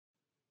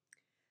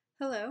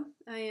Hello,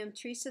 I am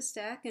Theresa,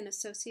 an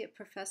associate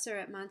professor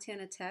at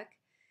Montana Tech,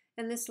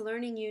 and this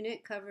learning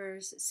unit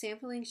covers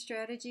sampling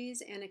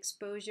strategies and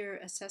exposure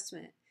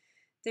assessment.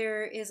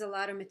 There is a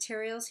lot of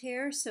materials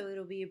here, so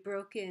it'll be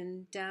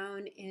broken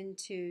down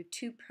into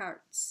two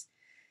parts.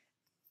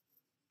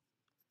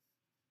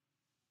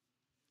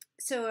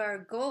 So our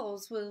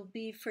goals will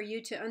be for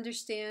you to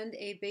understand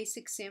a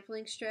basic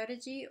sampling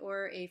strategy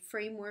or a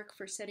framework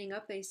for setting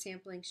up a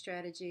sampling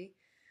strategy.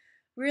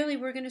 Really,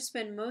 we're going to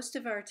spend most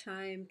of our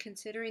time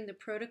considering the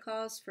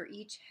protocols for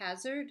each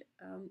hazard,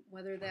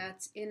 whether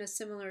that's in a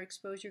similar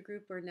exposure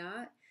group or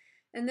not,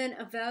 and then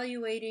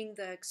evaluating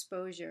the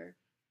exposure.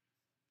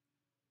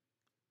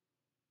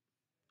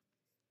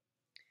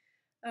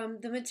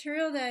 The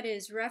material that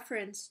is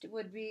referenced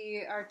would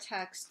be our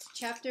text.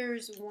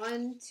 Chapters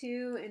 1,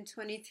 2, and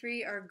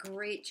 23 are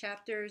great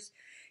chapters.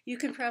 You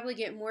can probably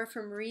get more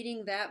from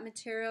reading that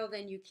material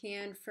than you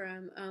can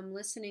from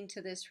listening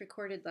to this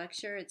recorded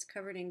lecture. It's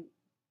covered in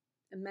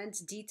immense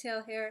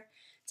detail here.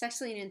 It's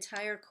actually an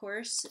entire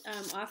course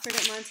offered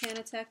at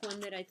Montana Tech, one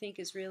that I think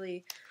is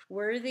really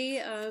worthy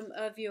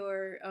of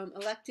your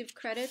elective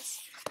credits.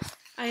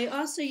 I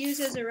also use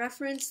as a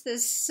reference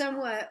this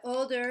somewhat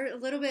older, a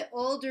little bit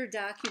older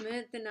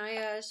document, the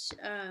NIOSH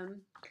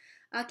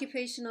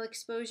Occupational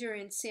Exposure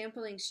and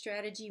Sampling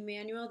Strategy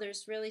Manual.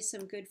 There's really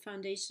some good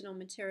foundational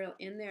material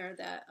in there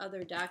that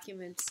other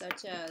documents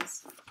such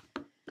as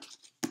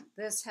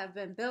this have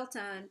been built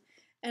on.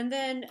 And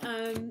then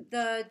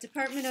the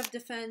Department of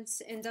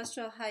Defense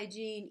Industrial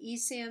Hygiene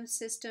ESAM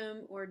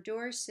system or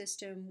DOOR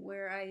system,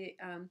 where I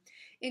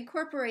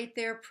incorporate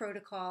their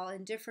protocol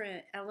and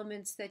different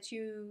elements that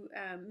you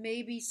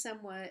may be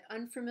somewhat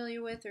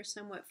unfamiliar with or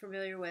somewhat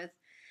familiar with.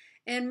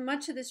 And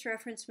much of this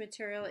reference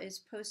material is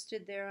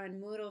posted there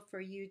on Moodle for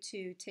you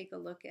to take a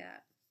look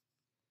at.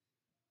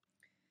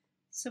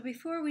 So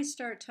before we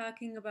start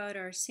talking about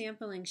our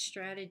sampling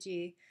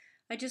strategy,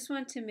 I just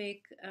want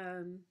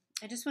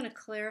to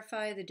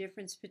clarify the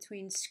difference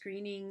between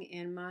screening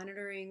and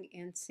monitoring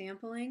and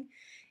sampling.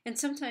 And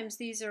sometimes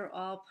these are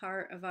all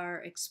part of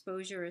our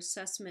exposure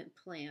assessment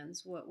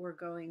plans, what we're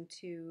going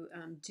to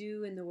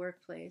do in the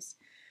workplace.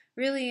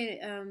 Really,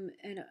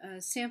 a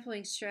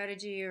sampling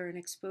strategy or an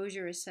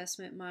exposure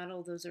assessment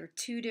model, those are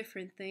two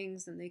different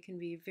things, and they can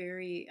be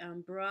very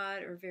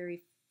broad or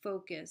very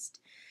focused.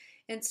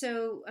 And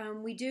so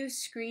we do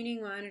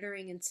screening,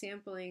 monitoring, and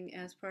sampling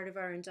as part of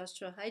our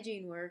industrial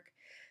hygiene work.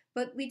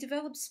 But we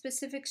develop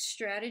specific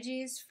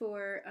strategies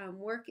for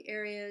work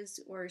areas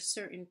or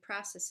certain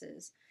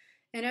processes.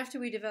 And after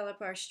we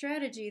develop our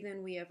strategy,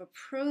 then we have a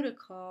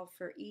protocol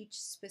for each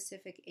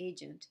specific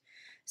agent.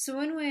 So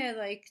one way I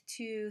like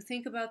to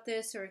think about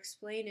this or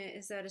explain it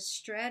is that a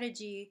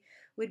strategy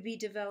would be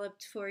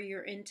developed for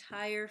your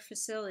entire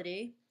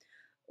facility,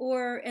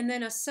 and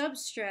then a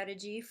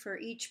sub-strategy for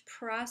each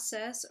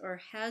process or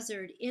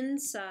hazard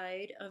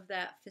inside of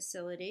that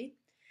facility.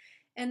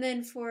 And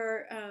then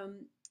for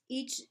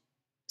each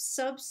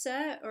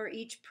subset or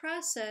each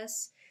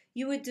process,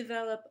 you would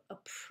develop a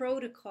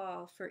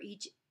protocol for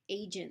each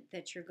agent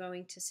that you're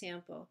going to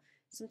sample.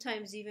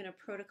 Sometimes even a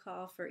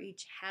protocol for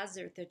each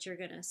hazard that you're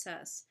going to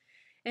assess.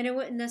 And it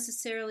wouldn't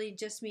necessarily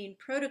just mean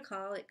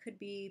protocol, it could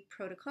be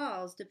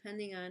protocols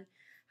depending on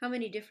how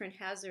many different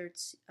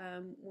hazards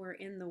were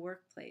in the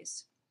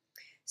workplace.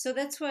 So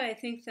that's why I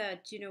think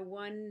that,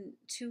 1-2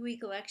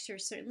 week lecture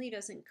certainly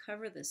doesn't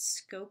cover the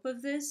scope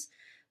of this,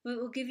 but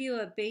will give you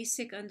a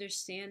basic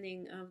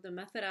understanding of the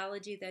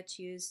methodology that's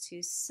used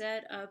to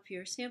set up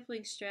your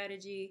sampling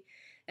strategy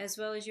as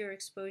well as your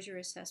exposure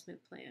assessment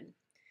plan.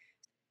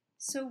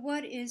 So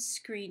what is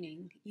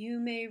screening? You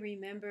may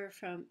remember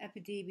from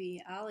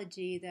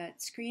epidemiology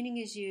that screening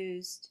is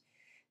used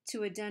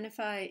to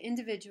identify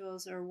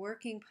individuals or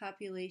working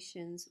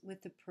populations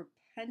with the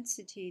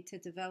propensity to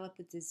develop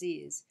a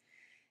disease.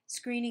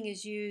 Screening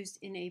is used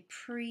in a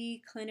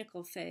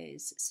preclinical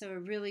phase. So a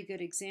really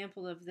good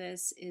example of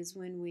this is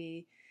when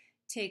we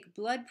take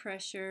blood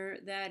pressure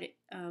that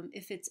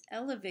if it's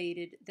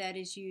elevated, that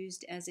is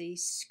used as a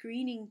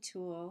screening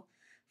tool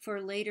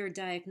for later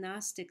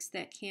diagnostics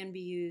that can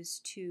be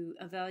used to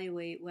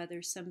evaluate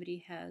whether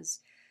somebody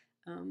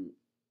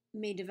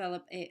may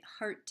develop a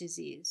heart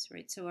disease,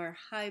 right? So our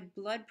high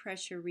blood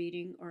pressure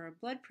reading or a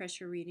blood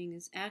pressure reading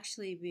is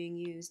actually being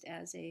used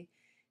as a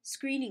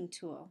screening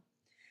tool.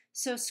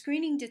 So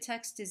screening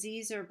detects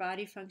disease or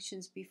body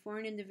functions before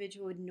an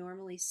individual would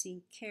normally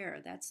seek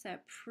care. That's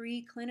that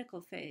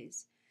preclinical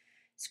phase.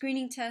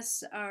 Screening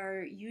tests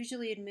are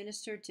usually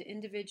administered to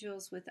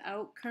individuals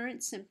without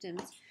current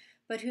symptoms,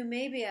 but who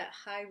may be at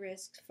high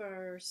risk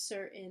for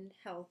certain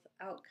health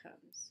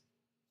outcomes.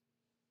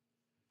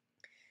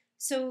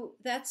 So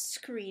that's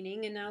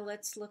screening, and now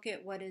let's look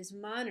at what is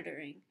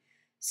monitoring.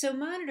 So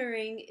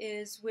monitoring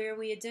is where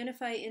we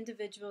identify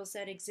individuals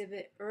that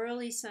exhibit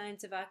early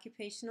signs of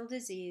occupational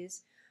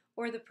disease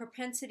or the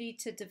propensity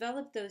to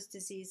develop those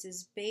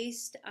diseases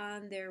based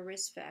on their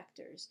risk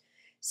factors.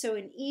 So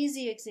an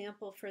easy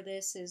example for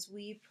this is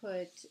we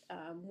put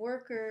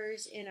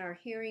workers in our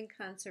hearing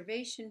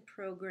conservation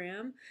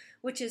program,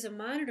 which is a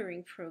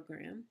monitoring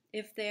program,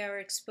 if they are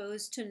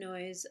exposed to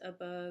noise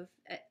above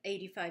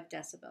 85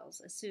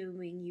 decibels,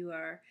 assuming you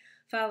are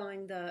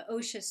following the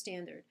OSHA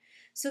standard.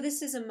 So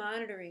this is a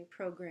monitoring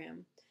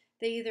program.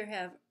 They either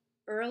have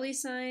early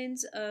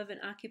signs of an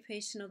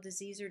occupational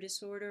disease or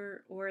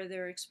disorder, or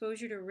their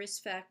exposure to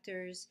risk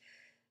factors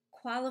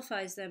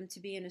qualifies them to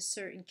be in a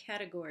certain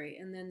category,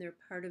 and then they're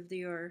part of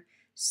your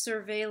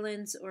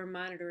surveillance or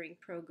monitoring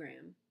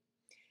program.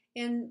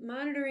 And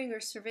monitoring or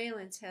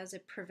surveillance has a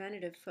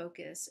preventative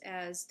focus,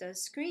 as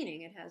does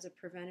screening. It has a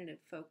preventative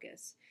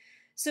focus.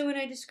 So when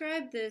I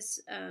describe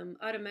this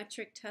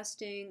audiometric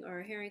testing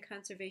or hearing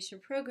conservation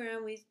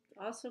program, we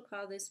also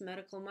call this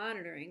medical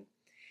monitoring.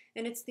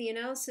 And it's the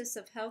analysis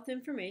of health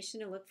information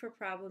to look for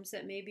problems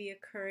that may be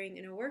occurring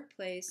in a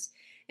workplace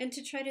and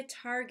to try to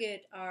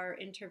target our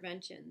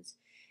interventions.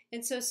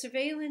 And so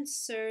surveillance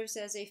serves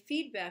as a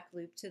feedback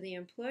loop to the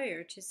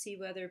employer to see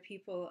whether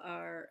people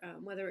are,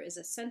 whether it is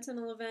a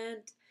sentinel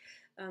event,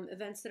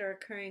 events that are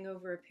occurring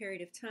over a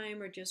period of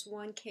time, or just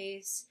one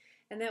case.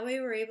 And that way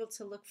we're able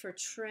to look for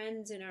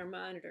trends in our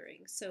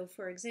monitoring. So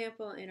for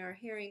example, in our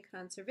hearing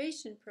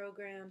conservation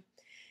program,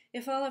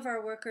 if all of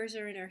our workers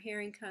are in our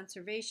hearing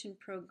conservation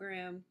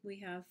program, we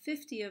have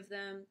 50 of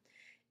them,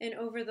 and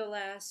over the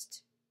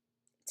last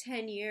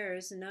 10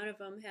 years, none of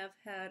them have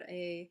had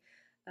a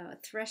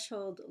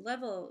threshold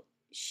level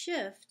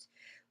shift,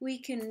 we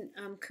can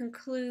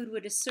conclude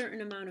with a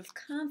certain amount of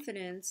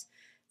confidence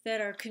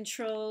that our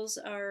controls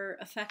are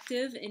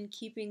effective in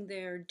keeping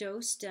their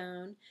dose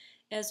down,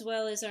 as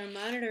well as our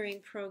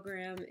monitoring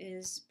program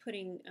is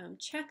putting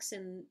checks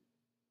and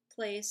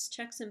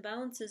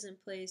balances in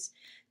place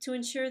to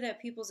ensure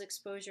that people's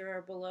exposure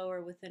are below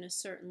or within a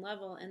certain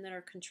level and that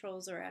our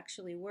controls are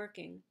actually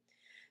working.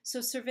 So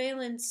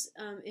surveillance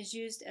is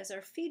used as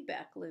our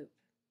feedback loop.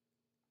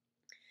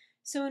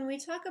 So when we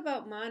talk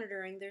about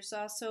monitoring, there's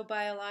also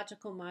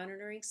biological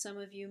monitoring. Some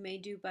of you may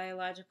do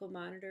biological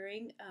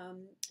monitoring.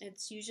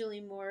 It's usually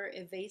more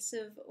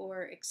evasive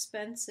or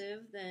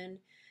expensive than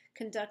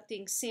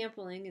conducting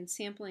sampling, and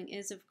sampling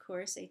is, of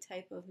course, a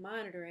type of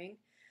monitoring.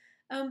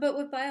 But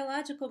with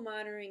biological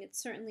monitoring, it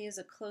certainly is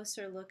a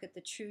closer look at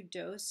the true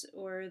dose,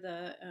 or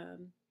the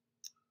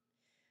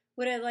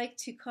what I like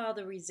to call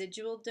the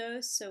residual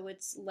dose, so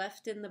what's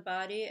left in the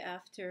body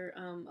after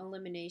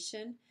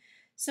elimination.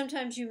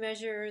 Sometimes you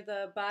measure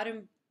the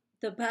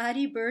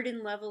body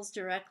burden levels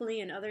directly,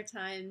 and other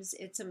times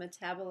it's a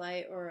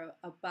metabolite or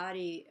a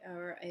body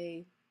or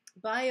a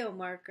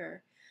biomarker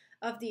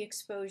of the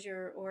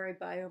exposure or a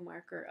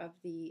biomarker of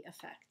the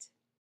effect.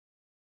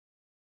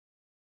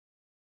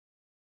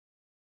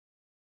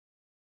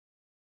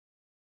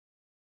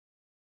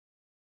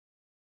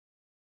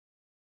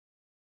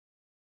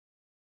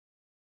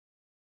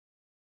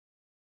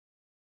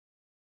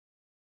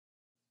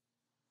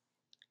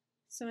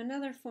 So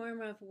another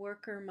form of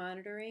worker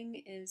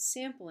monitoring is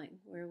sampling,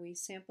 where we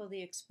sample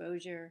the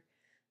exposure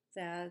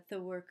that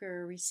the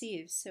worker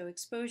receives. So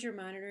exposure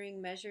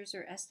monitoring measures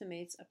or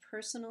estimates a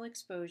personal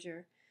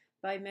exposure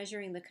by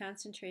measuring the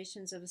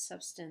concentrations of a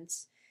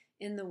substance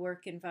in the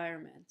work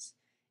environment.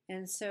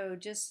 And so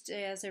just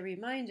as a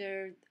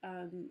reminder,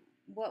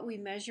 what we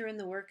measure in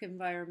the work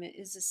environment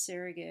is a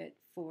surrogate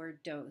for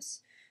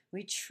dose.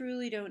 We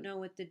truly don't know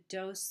what the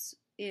dose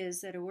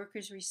is that a worker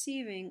is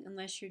receiving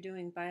unless you're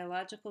doing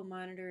biological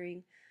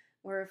monitoring,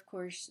 or of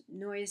course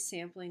noise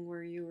sampling,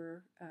 where you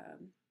are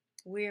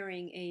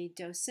wearing a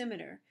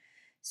dosimeter.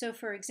 So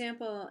for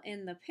example,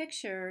 in the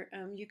picture,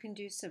 you can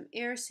do some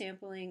air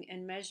sampling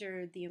and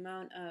measure the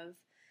amount of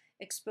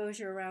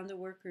exposure around the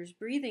worker's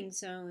breathing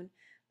zone,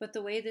 but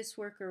the way this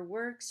worker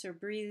works or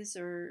breathes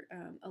or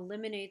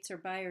eliminates or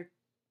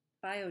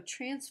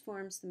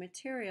biotransforms the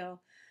material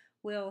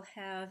will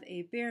have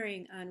a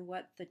bearing on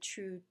what the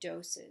true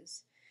dose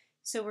is.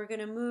 So we're going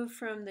to move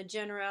from the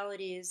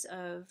generalities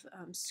of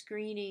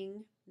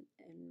screening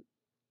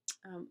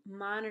and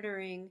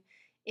monitoring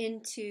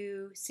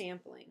into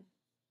sampling.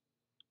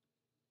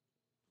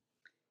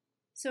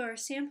 So our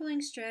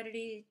sampling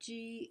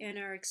strategy and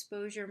our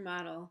exposure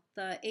model.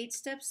 The 8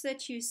 steps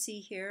that you see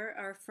here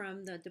are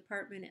from the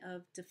Department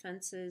of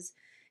Defense's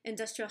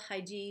Industrial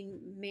Hygiene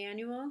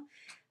Manual.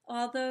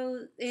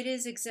 Although it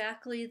is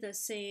exactly the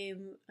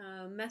same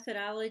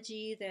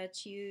methodology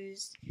that's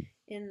used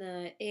in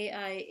the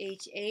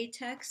AIHA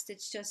text,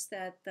 it's just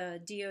that the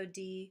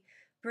DoD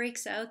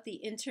breaks out the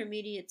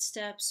intermediate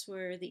steps,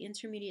 where the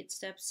intermediate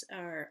steps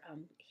are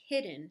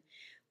hidden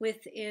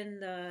within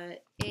the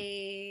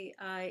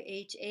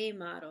AIHA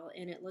model,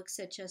 and it looks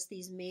at just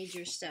these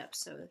major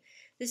steps. So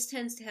this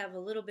tends to have a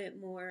little bit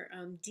more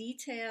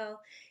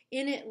detail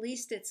in at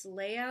least its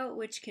layout,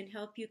 which can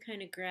help you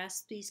kind of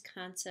grasp these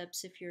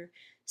concepts if you're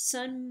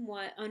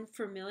somewhat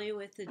unfamiliar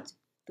with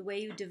the way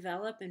you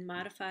develop and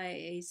modify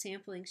a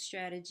sampling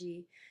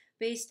strategy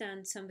based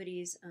on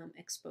somebody's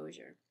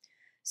exposure.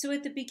 So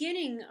at the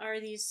beginning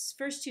are these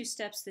first 2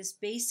 steps, this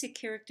basic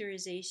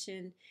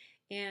characterization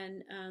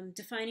and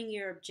defining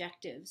your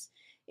objectives.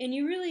 And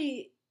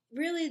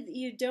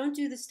you don't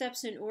do the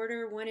steps in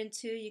order, one and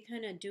two. You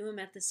kind of do them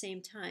at the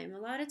same time. A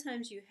lot of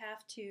times you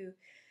have to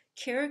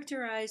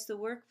characterize the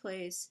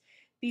workplace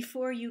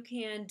before you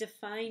can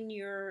define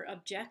your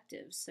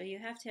objectives. So you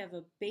have to have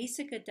a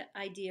basic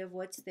idea of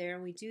what's there,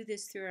 and we do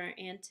this through our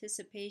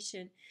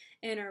anticipation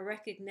and our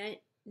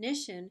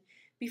recognition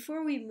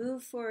before we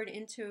move forward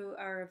into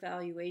our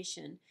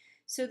evaluation.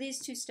 So these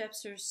two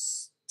steps are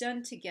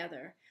done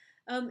together.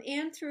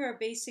 And through our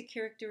basic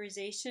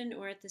characterization,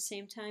 or at the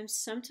same time,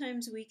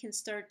 sometimes we can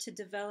start to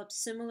develop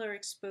similar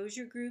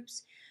exposure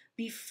groups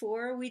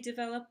before we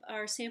develop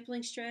our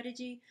sampling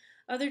strategy.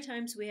 Other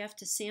times we have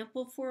to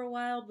sample for a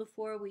while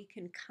before we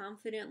can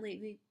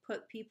confidently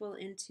put people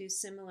into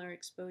similar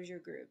exposure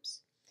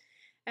groups.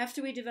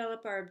 After we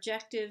develop our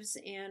objectives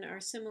and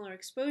our similar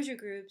exposure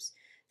groups,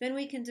 then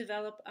we can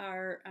develop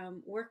our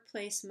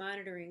workplace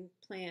monitoring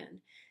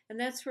plan. And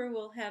that's where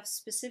we'll have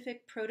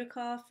specific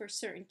protocol for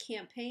certain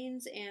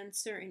campaigns and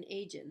certain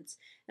agents.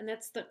 And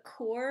that's the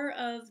core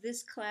of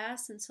this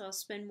class, and so I'll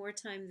spend more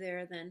time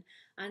there than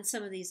on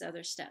some of these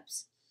other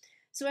steps.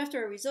 So after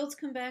our results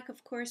come back,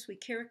 of course, we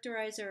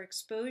characterize our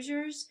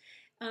exposures,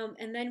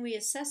 and then we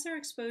assess our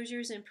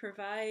exposures and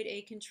provide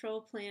a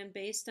control plan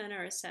based on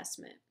our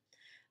assessment.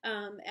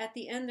 At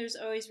the end, there's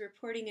always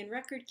reporting and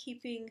record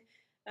keeping,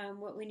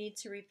 what we need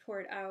to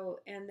report out,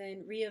 and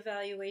then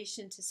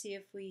reevaluation to see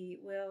if we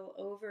will,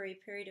 over a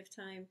period of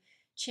time,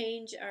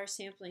 change our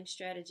sampling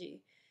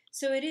strategy.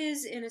 So it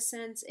is, in a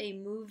sense, a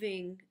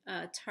moving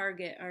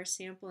target, our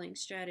sampling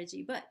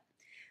strategy, but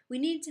we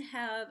need to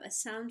have a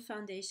sound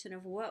foundation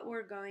of what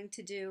we're going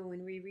to do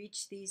when we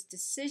reach these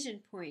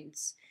decision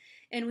points.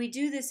 And we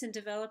do this in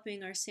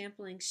developing our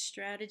sampling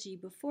strategy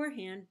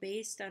beforehand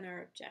based on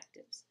our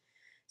objectives.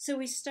 So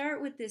we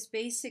start with this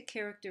basic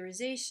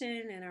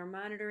characterization and our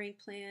monitoring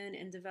plan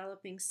and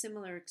developing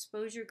similar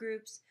exposure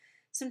groups.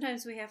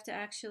 Sometimes we have to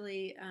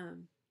actually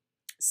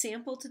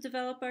sample to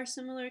develop our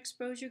similar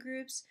exposure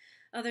groups.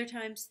 Other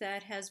times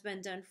that has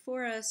been done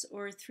for us,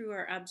 or through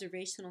our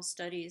observational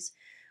studies,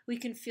 we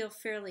can feel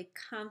fairly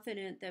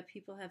confident that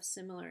people have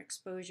similar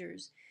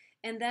exposures.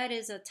 And that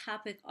is a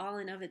topic all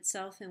in of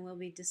itself and will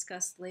be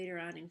discussed later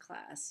on in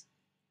class.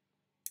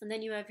 And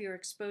then you have your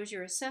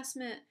exposure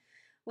assessment,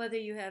 whether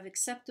you have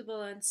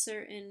acceptable,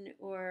 uncertain,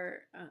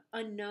 or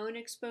unknown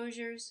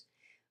exposures.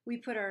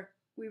 We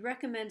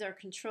recommend our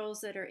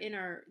controls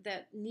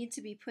that need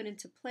to be put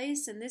into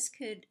place, and this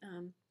could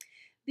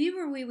be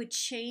where we would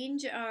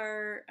change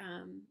our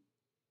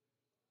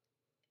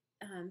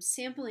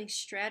sampling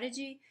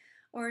strategy,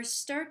 or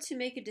start to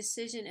make a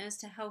decision as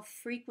to how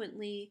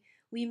frequently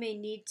we may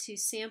need to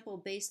sample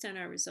based on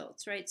our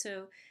results, right?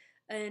 So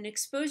an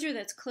exposure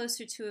that's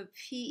closer to a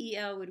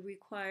PEL would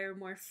require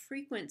more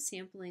frequent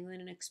sampling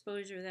than an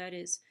exposure that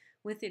is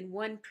within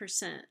 1%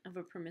 of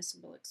a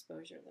permissible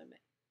exposure limit.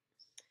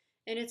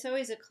 And it's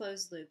always a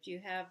closed loop. You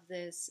have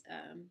this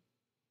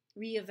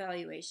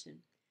reevaluation.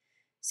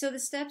 So the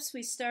steps,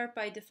 we start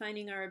by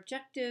defining our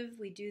objective.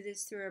 We do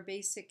this through our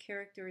basic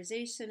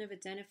characterization of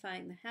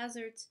identifying the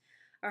hazards,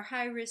 our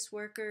high-risk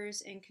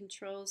workers and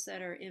controls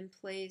that are in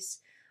place,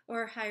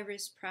 or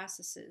high-risk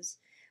processes.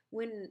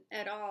 When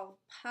at all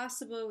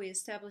possible, we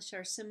establish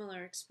our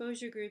similar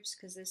exposure groups,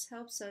 because this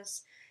helps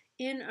us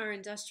in our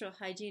industrial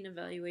hygiene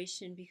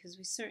evaluation, because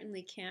we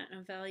certainly can't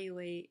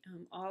evaluate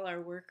all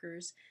our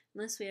workers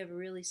unless we have a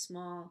really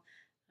small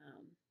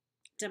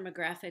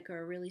demographic or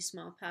a really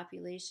small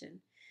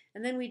population.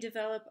 And then we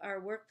develop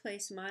our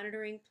workplace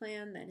monitoring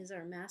plan, that is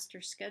our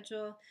master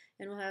schedule,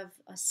 and we'll have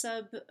a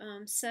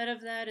set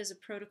of that as a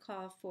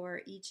protocol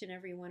for each and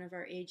every one of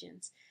our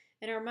agents.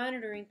 And our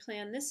monitoring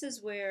plan, this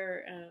is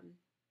where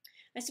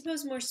I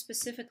suppose more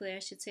specifically I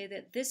should say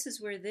that this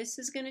is where this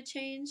is going to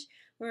change,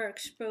 where our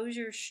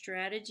exposure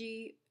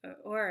strategy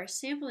or our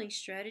sampling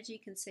strategy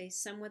can stay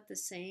somewhat the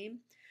same,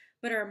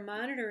 but our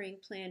monitoring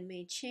plan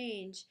may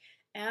change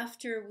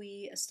after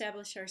we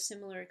establish our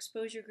similar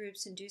exposure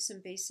groups and do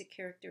some basic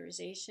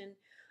characterization,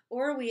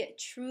 or we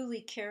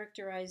truly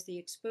characterize the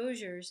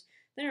exposures.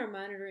 Then our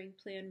monitoring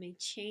plan may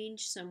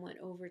change somewhat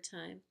over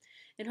time.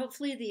 And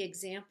hopefully the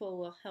example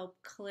will help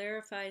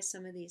clarify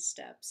some of these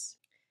steps.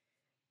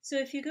 So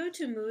if you go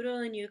to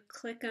Moodle and you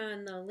click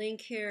on the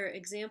link here,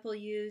 example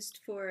used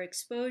for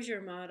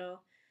exposure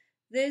model,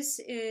 this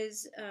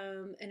is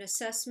an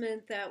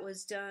assessment that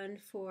was done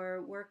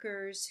for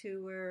workers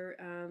who were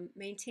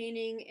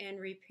maintaining and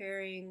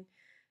repairing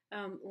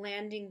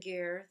landing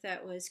gear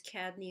that was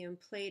cadmium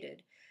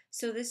plated.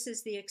 So this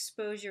is the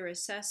exposure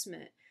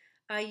assessment.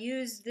 I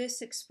used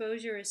this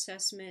exposure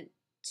assessment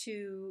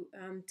to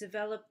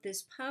develop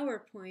this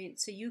PowerPoint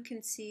so you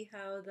can see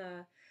how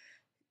the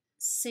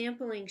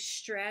sampling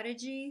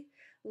strategy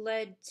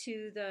led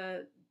to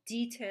the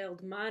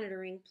detailed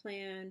monitoring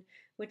plan,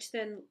 which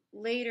then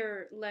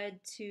later led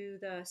to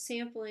the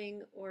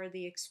sampling or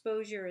the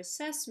exposure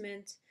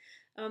assessment,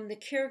 the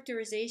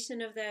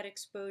characterization of that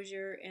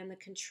exposure, and the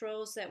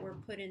controls that were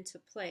put into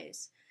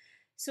place.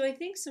 So I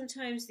think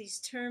sometimes these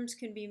terms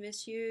can be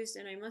misused,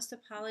 and I must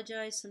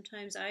apologize.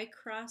 Sometimes I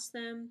cross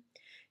them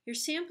Your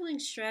sampling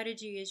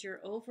strategy is your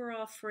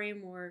overall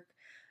framework,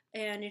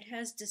 and it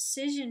has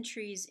decision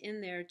trees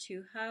in there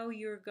to how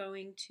you're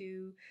going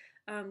to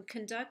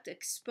conduct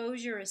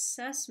exposure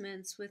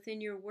assessments within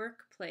your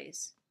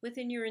workplace,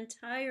 within your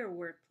entire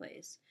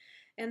workplace.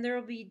 And there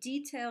will be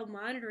detailed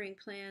monitoring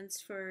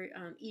plans for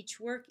each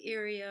work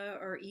area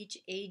or each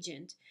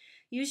agent.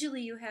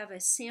 Usually you have a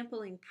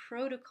sampling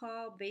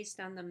protocol based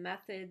on the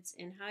methods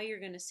and how you're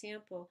going to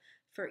sample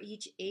for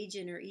each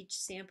agent or each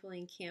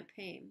sampling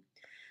campaign.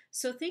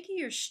 So think of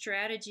your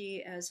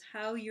strategy as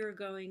how you're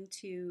going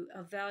to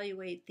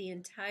evaluate the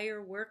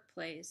entire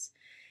workplace.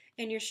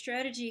 And your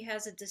strategy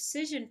has a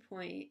decision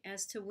point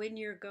as to when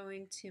you're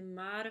going to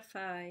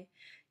modify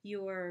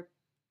your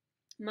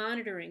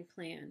monitoring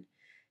plan.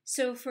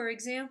 So for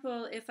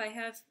example, if I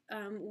have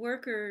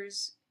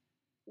workers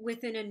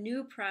within a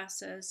new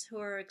process who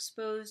are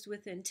exposed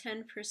within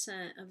 10%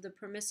 of the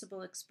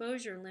permissible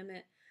exposure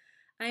limit,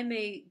 I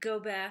may go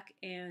back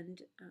and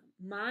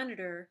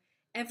monitor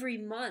every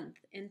month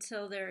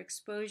until their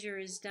exposure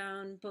is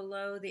down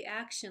below the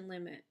action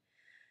limit.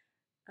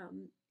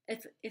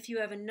 If you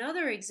have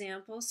another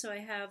example, so I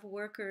have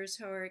workers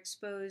who are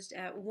exposed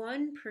at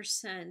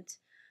 1%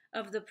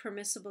 of the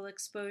permissible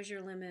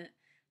exposure limit,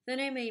 then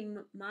I may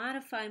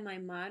modify my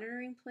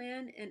monitoring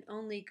plan and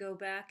only go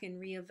back and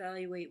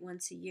reevaluate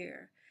once a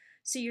year.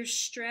 So your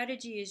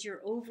strategy is your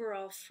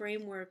overall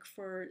framework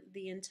for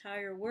the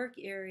entire work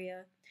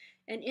area.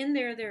 And in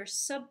there are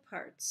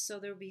subparts. So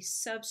there'll be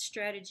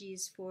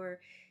sub-strategies for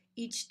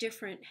each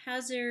different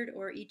hazard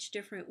or each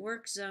different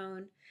work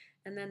zone.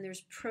 And then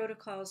there's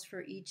protocols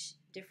for each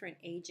different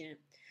agent.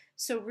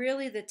 So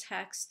really the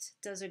text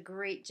does a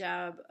great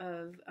job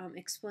of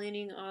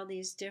explaining all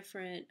these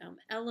different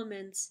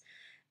elements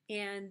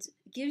and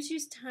gives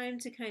you time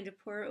to kind of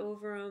pour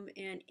over them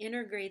and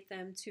integrate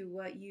them to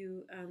what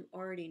you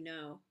already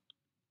know.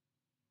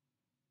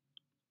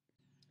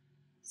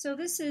 So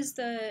this is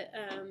the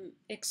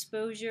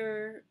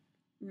exposure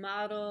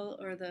model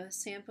or the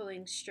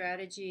sampling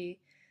strategy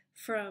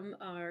from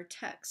our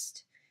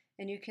text.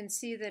 And you can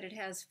see that it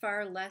has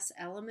far less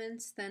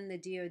elements than the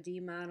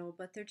DoD model,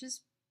 but they're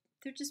just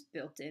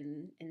built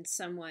in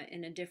somewhat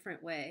in a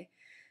different way.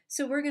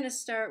 So we're going to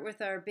start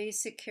with our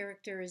basic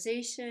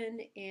characterization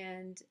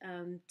and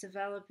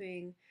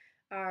developing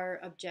our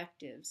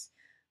objectives.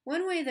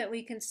 One way that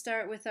we can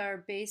start with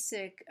our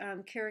basic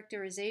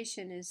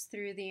characterization is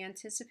through the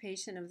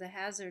anticipation of the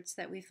hazards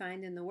that we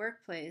find in the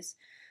workplace,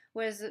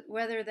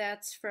 whether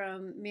that's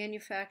from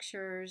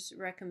manufacturers'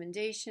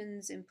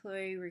 recommendations,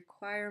 employee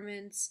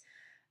requirements,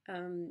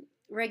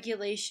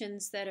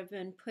 regulations that have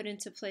been put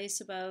into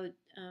place about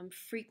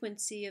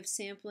frequency of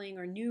sampling,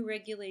 or new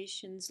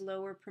regulations,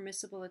 lower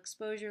permissible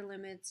exposure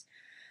limits,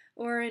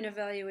 or an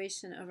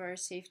evaluation of our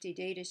safety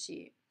data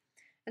sheet.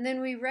 And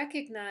then we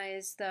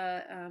recognize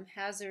the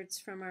hazards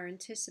from our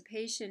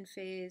anticipation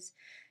phase,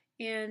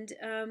 and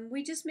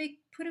we just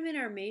put them in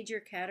our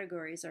major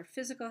categories: our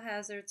physical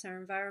hazards, our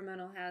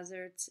environmental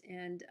hazards,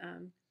 and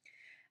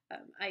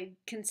I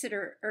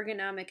consider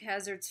ergonomic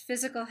hazards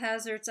physical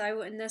hazards. I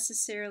wouldn't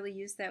necessarily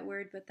use that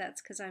word, but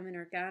that's because I'm an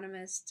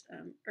ergonomist.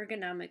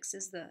 Ergonomics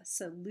is the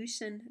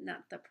solution,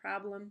 not the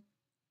problem.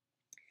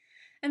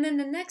 And then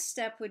the next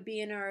step would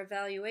be in our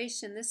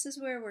evaluation. This is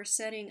where we're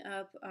setting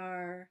up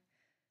our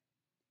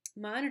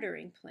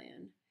monitoring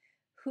plan.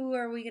 Who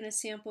are we going to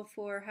sample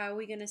for? How are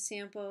we going to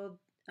sample?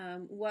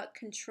 What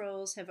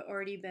controls have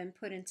already been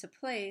put into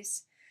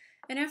place?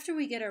 And after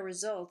we get our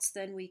results,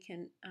 then we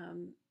can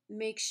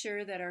make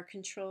sure that our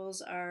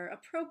controls are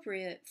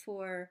appropriate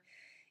for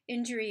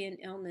injury and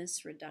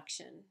illness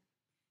reduction.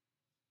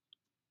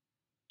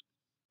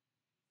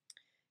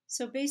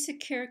 So basic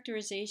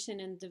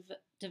characterization and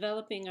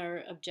developing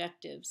our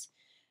objectives.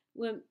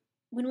 When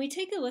we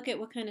take a look at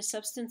what kind of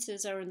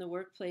substances are in the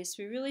workplace,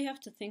 we really have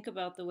to think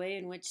about the way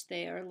in which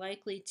they are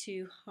likely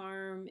to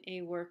harm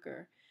a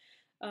worker.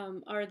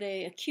 Are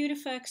they acute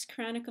effects,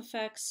 chronic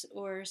effects,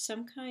 or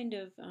some kind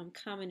of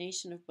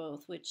combination of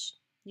both, which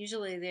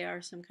usually they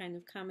are some kind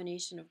of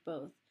combination of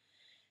both.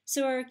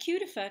 So our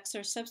acute effects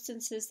are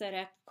substances that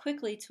act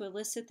quickly to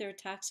elicit their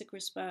toxic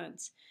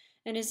response,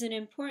 and is it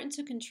important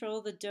to control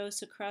the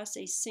dose across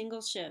a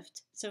single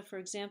shift. So for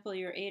example,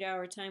 your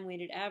 8-hour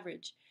time-weighted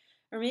average,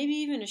 or maybe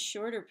even a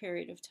shorter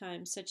period of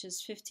time, such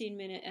as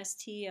 15-minute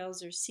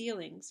STLs or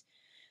sealings.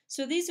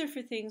 So these are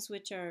for things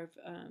which are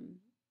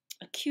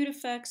acute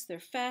effects, they're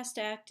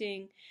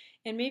fast-acting,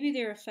 and maybe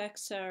their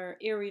effects are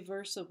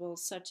irreversible,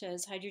 such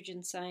as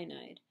hydrogen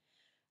cyanide.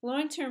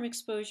 Long-term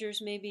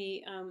exposures may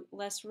be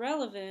less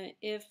relevant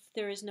if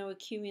there is no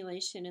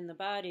accumulation in the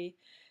body,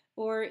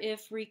 or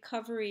if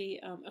recovery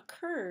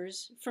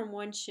occurs from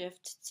one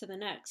shift to the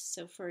next.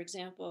 So for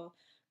example,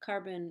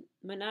 carbon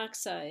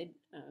monoxide,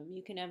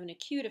 you can have an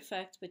acute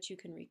effect, but you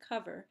can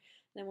recover.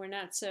 Then we're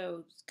not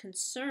so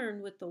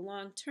concerned with the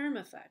long-term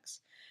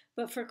effects.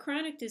 But for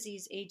chronic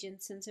disease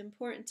agents, it's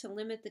important to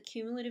limit the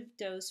cumulative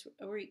dose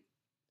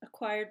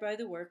acquired by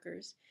the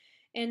workers,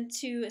 and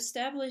to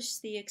establish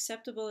the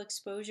acceptable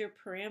exposure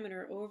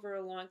parameter over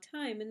a long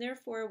time, and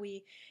therefore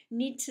we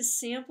need to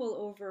sample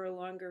over a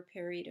longer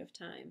period of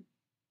time.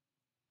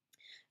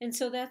 And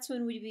so that's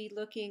when we'd be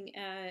looking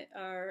at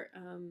our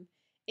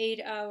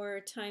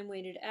 8-hour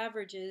time-weighted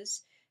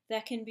averages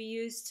that can be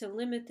used to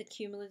limit the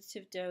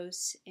cumulative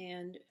dose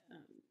and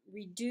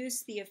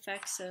reduce the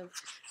effects of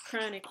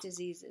chronic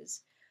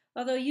diseases.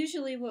 Although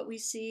usually what we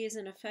see is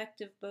an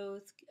effect of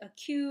both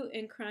acute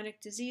and chronic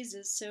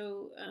diseases.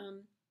 So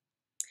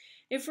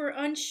if we're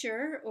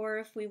unsure or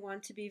if we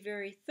want to be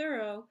very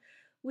thorough,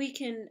 we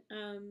can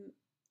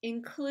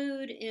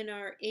include in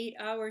our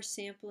 8-hour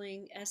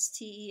sampling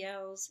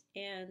STELs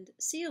and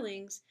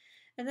ceilings,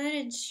 and that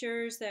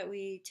ensures that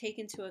we take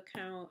into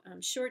account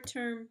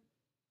short-term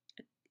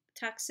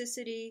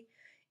toxicity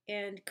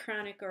and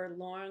chronic or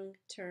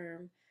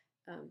long-term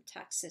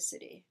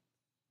toxicity.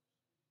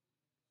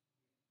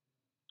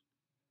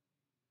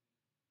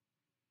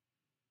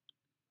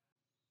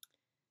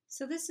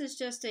 So this is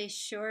just a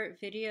short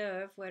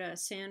video of what a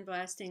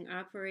sandblasting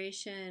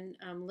operation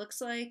looks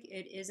like.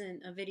 It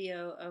isn't a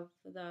video of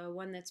the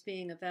one that's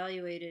being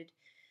evaluated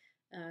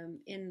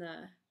in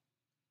the.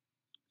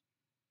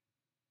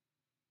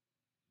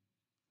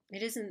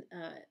 It isn't.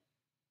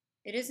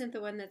 It isn't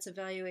the one that's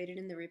evaluated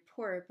in the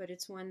report, but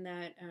it's one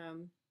that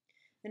an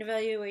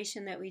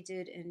evaluation that we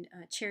did in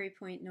Cherry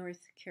Point,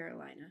 North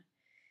Carolina.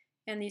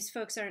 And these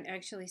folks aren't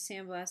actually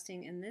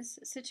sandblasting in this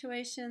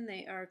situation.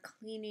 They are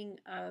cleaning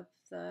up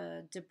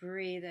the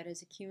debris that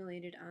is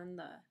accumulated on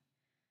the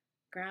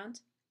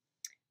ground.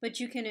 But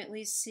you can at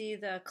least see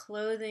the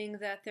clothing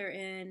that they're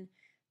in,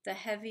 the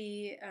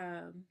heavy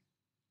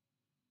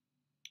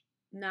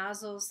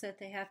nozzles that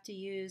they have to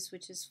use,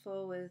 which is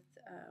full with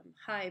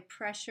high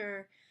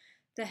pressure,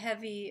 the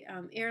heavy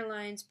air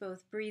lines,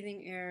 both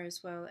breathing air as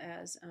well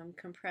as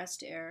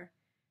compressed air.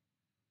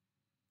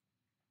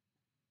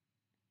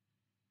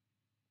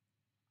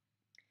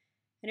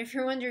 And if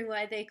you're wondering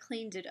why they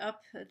cleaned it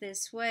up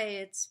this way,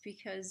 it's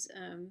because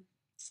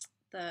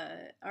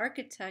the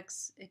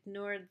architects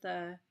ignored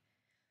the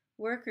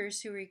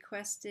workers who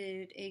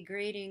requested a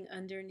grating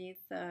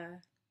underneath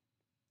the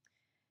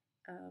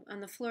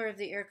on the floor of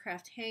the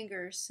aircraft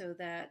hangar so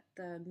that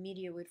the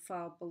media would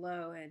fall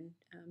below and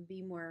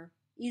be more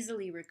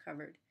easily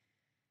recovered.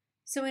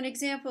 So an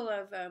example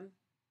of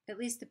at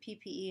least the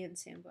PPE in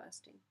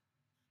sandblasting.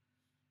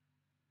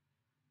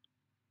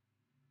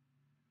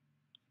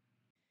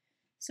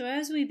 So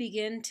as we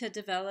begin to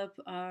develop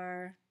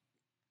our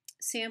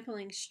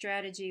sampling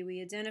strategy,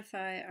 we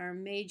identify our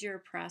major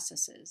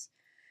processes.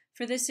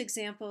 For this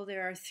example,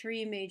 there are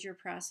 3 major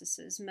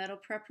processes: metal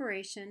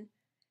preparation,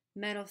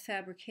 metal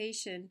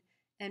fabrication,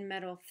 and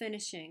metal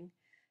finishing.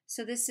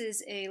 So this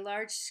is a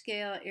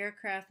large-scale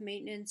aircraft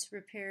maintenance,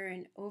 repair,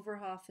 and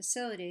overhaul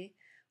facility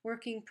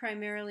working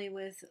primarily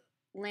with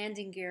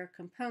landing gear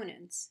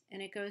components,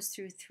 and it goes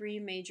through 3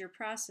 major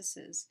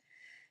processes.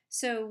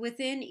 So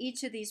within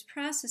each of these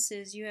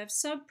processes, you have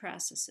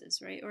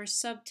sub-processes, right, or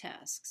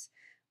subtasks.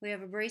 We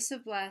have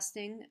abrasive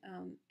blasting,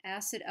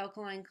 acid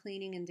alkaline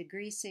cleaning and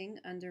degreasing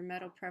under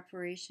metal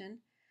preparation.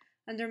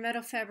 Under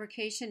metal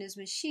fabrication is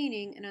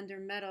machining, and under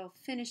metal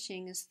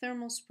finishing is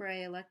thermal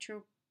spray,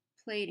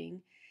 electroplating,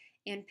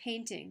 and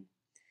painting.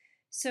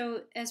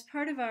 So as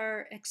part of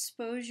our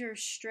exposure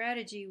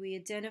strategy, we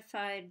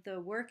identified the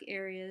work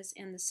areas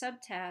and the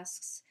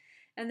subtasks,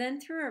 and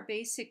then through our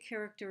basic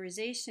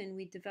characterization,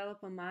 we develop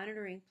a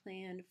monitoring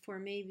plan for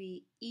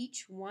maybe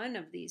each one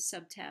of these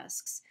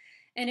subtasks.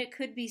 And it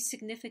could be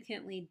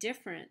significantly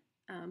different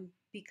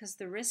because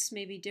the risks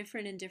may be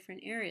different in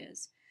different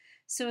areas.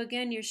 So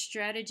again, your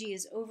strategy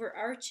is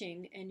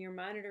overarching and your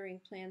monitoring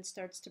plan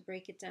starts to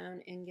break it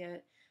down and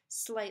get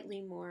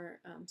slightly more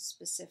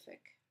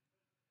specific.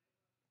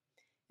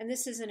 And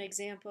this is an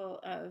example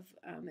of,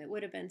 it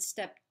would have been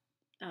step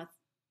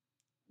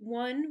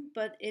 1,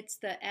 but it's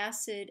the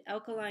acid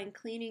alkaline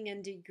cleaning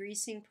and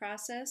degreasing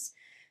process.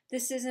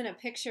 This isn't a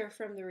picture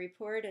from the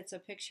report, it's a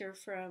picture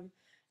from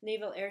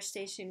Naval Air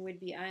Station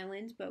Whidbey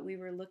Island, but we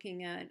were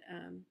looking at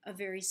a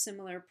very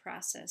similar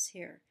process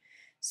here.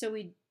 So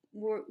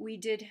we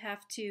did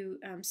have to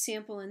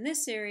sample in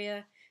this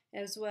area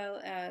as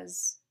well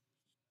as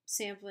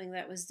sampling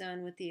that was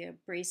done with the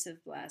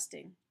abrasive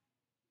blasting.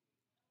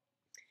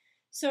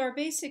 So our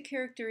basic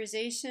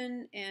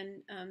characterization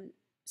and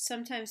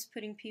sometimes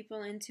putting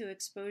people into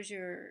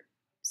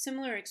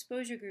similar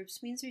exposure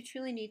groups means we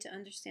truly need to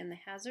understand the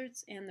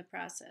hazards and the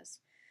process.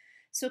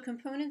 So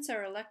components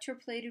are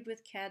electroplated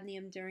with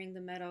cadmium during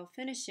the metal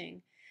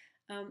finishing.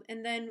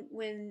 And then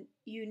when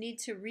you need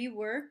to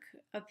rework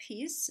a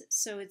piece,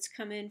 so it's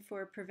come in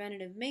for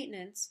preventative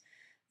maintenance,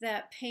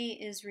 that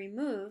paint is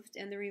removed,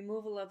 and the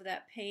removal of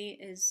that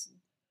paint is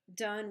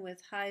done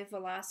with high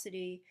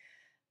velocity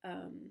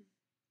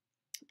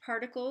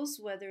particles,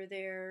 whether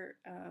they're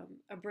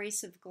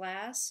abrasive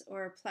glass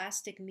or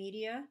plastic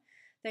media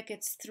that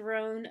gets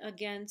thrown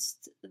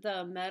against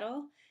the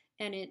metal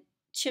and it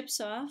chips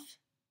off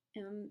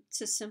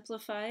To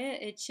simplify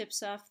it, it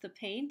chips off the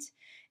paint,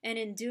 and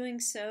in doing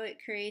so, it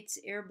creates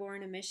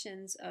airborne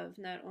emissions of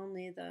not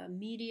only the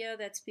media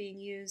that's being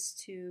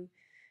used to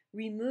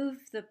remove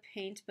the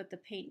paint, but the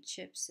paint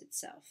chips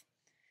itself.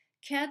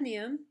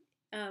 Cadmium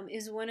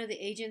is one of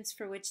the agents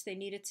for which they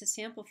needed to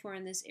sample for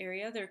in this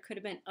area. There could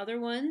have been other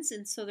ones,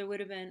 and so there would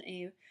have been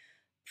a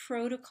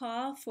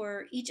protocol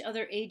for each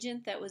other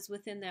agent that was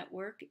within that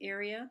work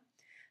area.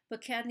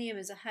 But cadmium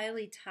is a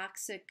highly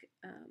toxic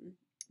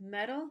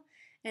metal,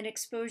 and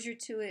exposure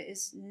to it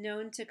is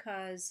known to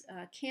cause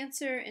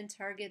cancer and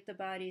target the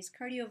body's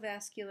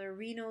cardiovascular,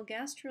 renal,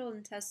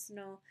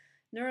 gastrointestinal,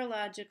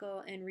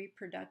 neurological, and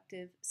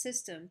reproductive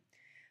system.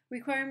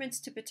 Requirements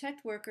to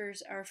protect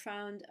workers are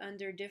found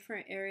under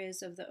different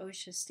areas of the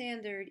OSHA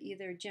standard,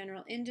 either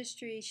general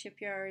industry,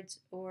 shipyards,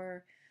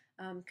 or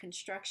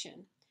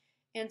construction.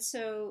 And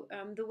so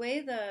the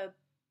way the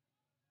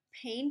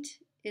paint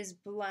is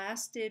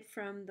blasted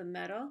from the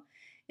metal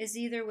is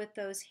either with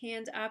those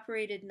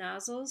hand-operated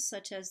nozzles,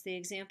 such as the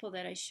example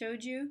that I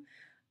showed you,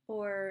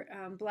 or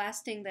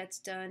blasting that's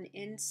done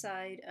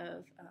inside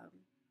of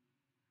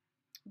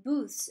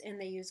booths, and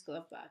they use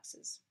glove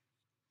boxes.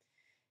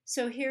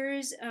 So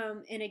here's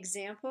an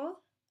example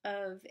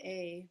of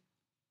a,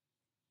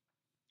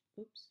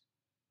 oops.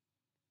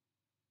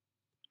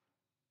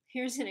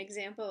 Here's an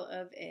example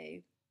of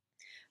a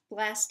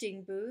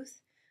blasting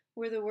booth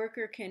where the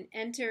worker can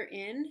enter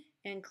in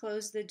and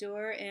close the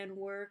door and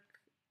work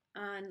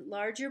on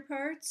larger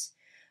parts,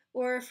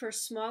 or for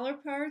smaller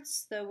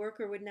parts, the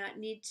worker would not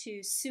need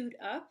to suit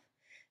up.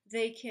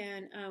 They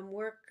can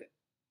work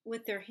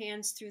with their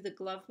hands through the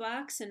glove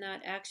box and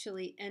not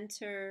actually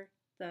enter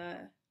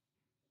the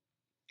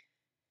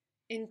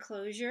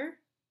enclosure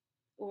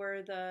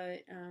or the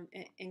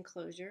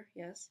enclosure,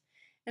 yes.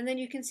 And then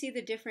you can see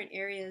the different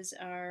areas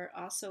are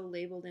also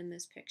labeled in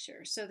this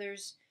picture. So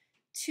there's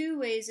two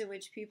ways in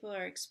which people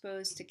are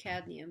exposed to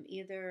cadmium,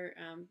 either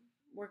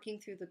working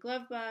through the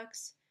glove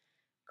box.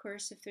 Of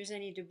course, if there's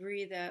any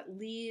debris that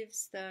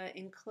leaves the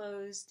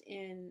enclosed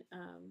in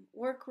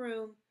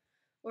workroom,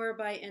 or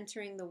by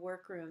entering the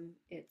workroom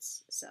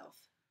itself.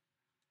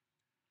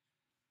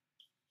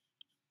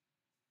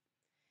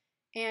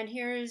 And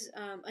here's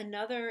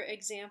another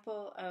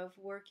example of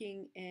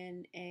working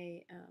in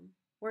a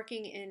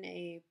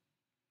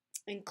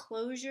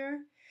enclosure,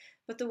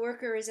 but the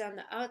worker is on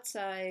the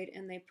outside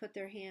and they put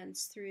their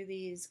hands through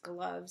these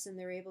gloves and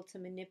they're able to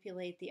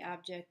manipulate the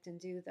object and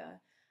do the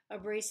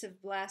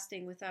abrasive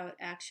blasting without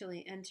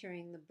actually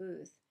entering the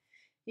booth.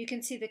 You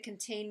can see the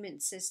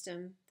containment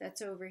system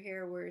that's over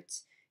here where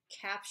it's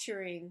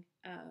capturing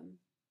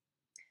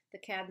the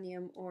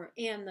cadmium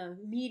and the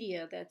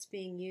media that's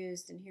being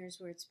used, and here's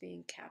where it's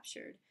being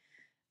captured.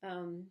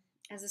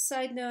 As a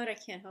side note, I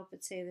can't help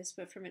but say this,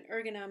 but from an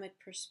ergonomic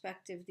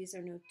perspective, these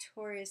are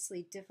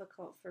notoriously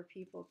difficult for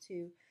people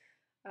to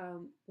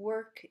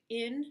work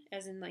in,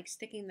 as in like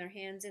sticking their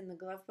hands in the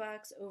glove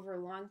box over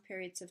long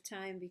periods of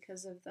time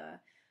because of the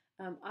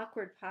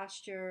awkward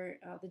posture,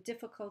 the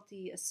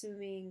difficulty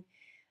assuming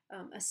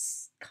a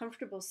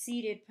comfortable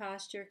seated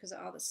posture because of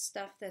all the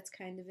stuff that's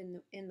kind of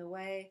in the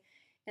way,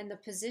 and the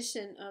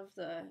position of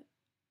the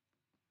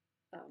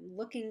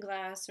looking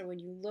glass, or when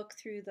you look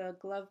through the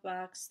glove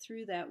box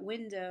through that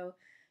window,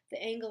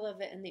 the angle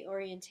of it and the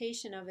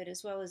orientation of it,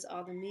 as well as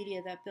all the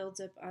media that builds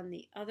up on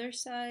the other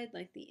side,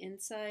 like the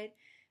inside,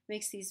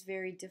 makes these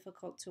very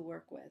difficult to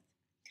work with.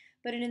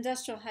 But an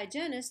industrial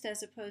hygienist,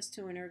 as opposed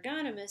to an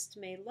ergonomist,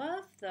 may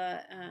love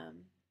the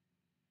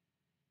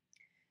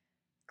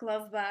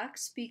glove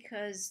box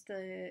because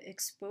the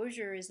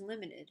exposure is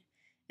limited.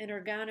 An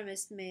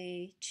ergonomist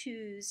may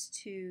choose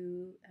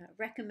to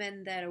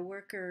recommend that a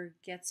worker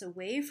gets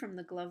away from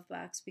the glove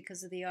box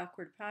because of the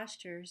awkward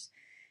postures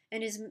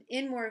and is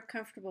in more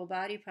comfortable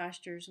body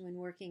postures when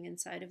working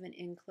inside of an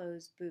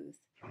enclosed booth.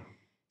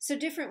 So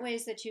different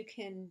ways that you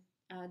can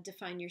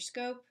define your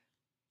scope.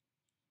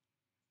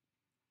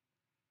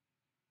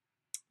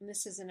 And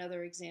this is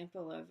another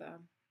example of a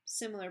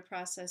similar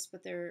process,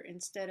 but they're,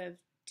 instead of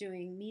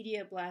doing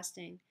media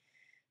blasting,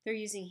 they're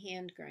using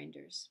hand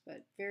grinders,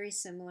 but very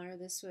similar.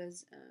 This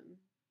was,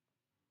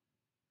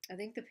 I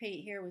think the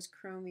paint here was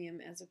chromium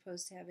as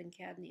opposed to having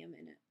cadmium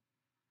in it.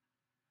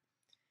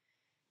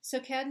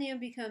 So cadmium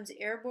becomes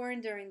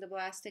airborne during the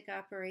blasting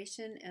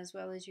operation, as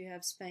well as you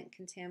have spent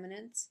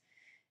contaminants.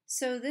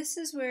 So this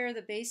is where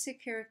the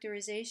basic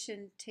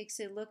characterization takes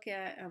a look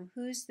at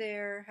who's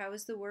there, how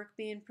is the work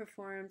being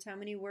performed, how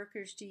many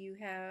workers do you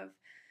have,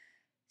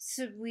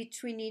 so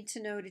which we need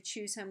to know to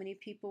choose how many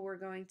people we're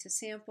going to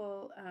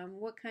sample,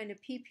 what kind of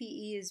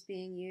PPE is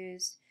being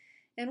used,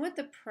 and what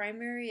the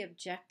primary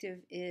objective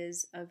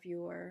is of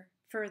your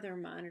further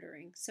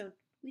monitoring. So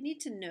we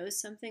need to know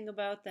something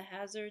about the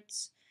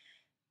hazards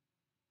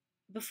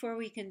before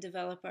we can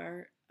develop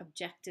our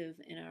objective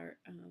in our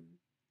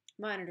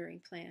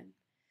monitoring plan.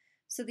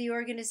 So the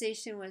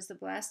organization was the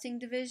blasting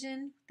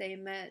division. They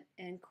met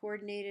and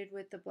coordinated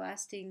with the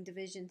blasting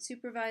division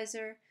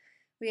supervisor.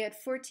 We had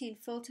 14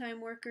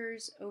 full-time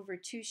workers over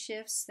 2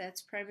 shifts.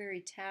 That's primary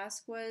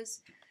task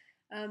was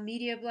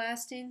Media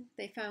blasting,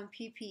 they found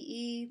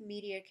PPE,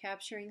 media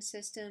capturing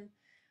system.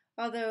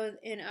 Although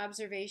in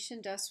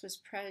observation, dust was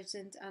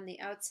present on the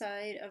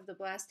outside of the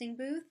blasting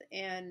booth,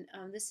 and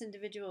this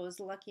individual was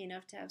lucky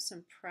enough to have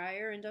some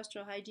prior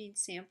industrial hygiene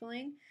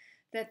sampling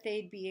that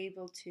they'd be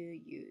able to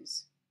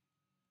use.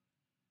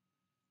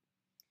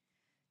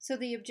 So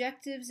the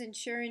objectives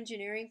ensure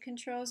engineering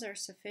controls are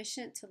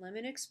sufficient to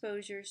limit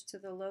exposures to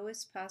the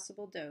lowest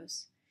possible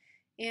dose,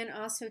 and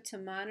also to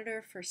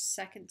monitor for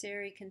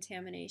secondary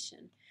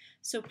contamination.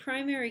 So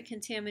primary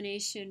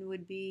contamination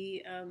would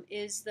be,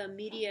 is the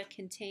media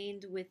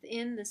contained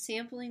within the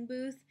sampling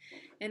booth,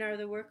 and are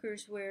the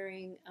workers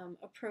wearing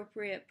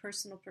appropriate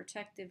personal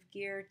protective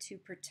gear to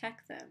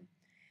protect them?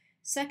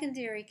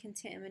 Secondary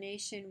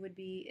contamination would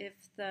be if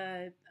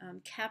the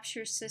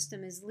capture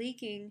system is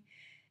leaking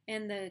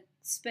and the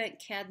spent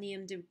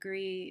cadmium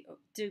debris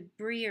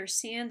or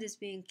sand is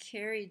being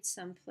carried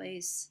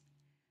someplace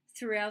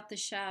throughout the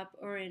shop,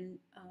 or in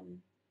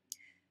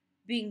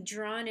being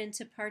drawn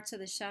into parts of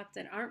the shop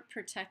that aren't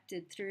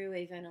protected through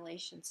a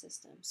ventilation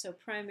system. So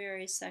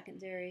primary,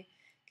 secondary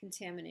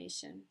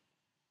contamination.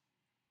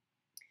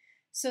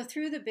 So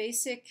through the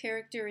basic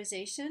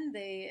characterization,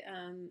 they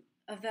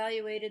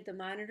evaluated the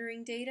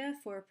monitoring data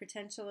for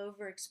potential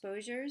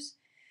overexposures,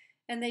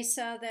 and they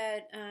saw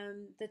that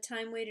the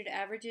time-weighted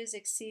averages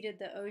exceeded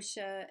the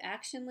OSHA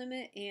action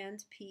limit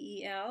and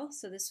PEL.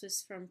 So this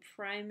was from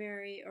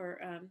primary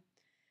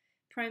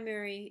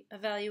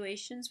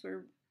evaluations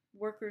where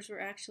workers were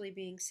actually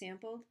being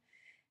sampled.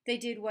 They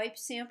did wipe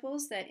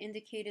samples that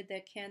indicated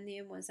that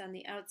cadmium was on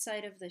the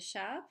outside of the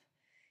shop,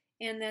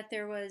 and that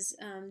there was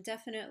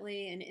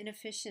definitely an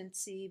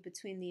inefficiency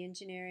between the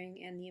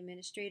engineering and the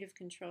administrative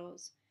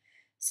controls.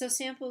 So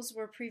samples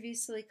were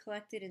previously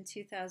collected in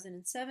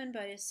 2007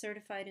 by a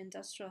certified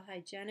industrial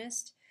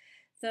hygienist.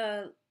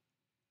 The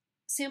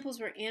samples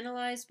were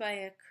analyzed by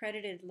an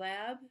accredited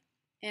lab,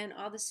 and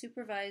all the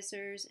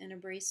supervisors and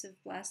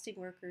abrasive blasting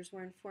workers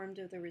were informed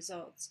of the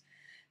results.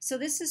 So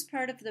this is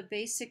part of the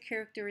basic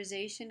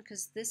characterization,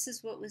 because this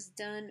is what was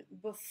done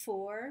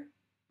before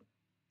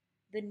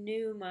the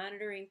new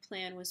monitoring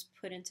plan was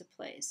put into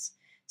place.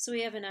 So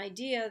we have an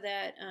idea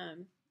that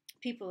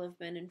people have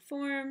been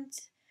informed.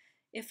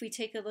 If we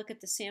take a look at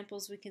the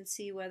samples, we can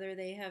see whether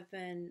they have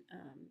been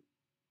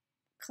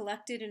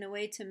collected in a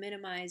way to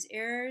minimize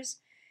errors.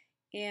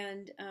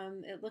 And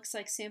it looks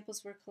like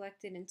samples were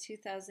collected in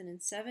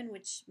 2007,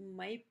 which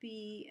might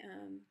be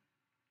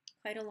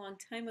quite a long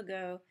time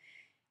ago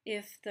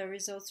if the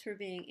results were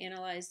being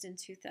analyzed in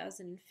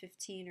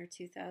 2015 or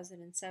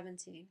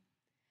 2017.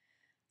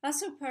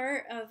 Also,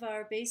 part of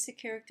our basic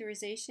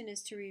characterization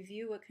is to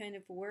review what kind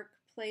of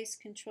workplace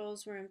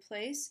controls were in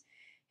place.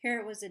 Here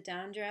it was a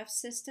downdraft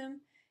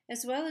system,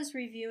 as well as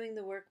reviewing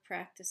the work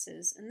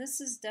practices. And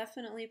this is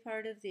definitely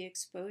part of the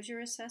exposure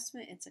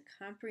assessment. It's a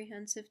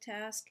comprehensive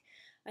task.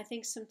 I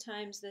think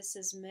sometimes this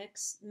is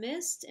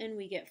missed, and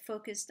we get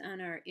focused on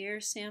our air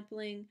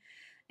sampling,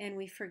 and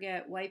we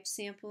forget wipe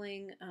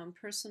sampling,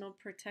 personal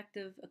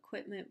protective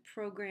equipment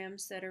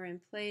programs that are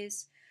in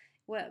place,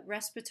 what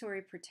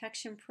respiratory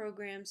protection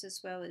programs,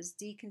 as well as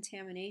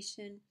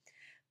decontamination,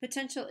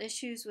 potential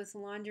issues with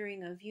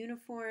laundering of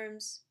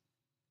uniforms,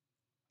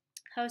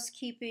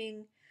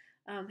 housekeeping,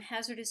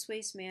 hazardous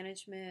waste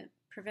management,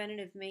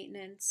 preventative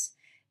maintenance,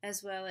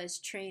 as well as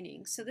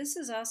training. So this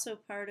is also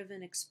part of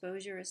an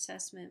exposure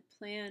assessment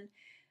plan.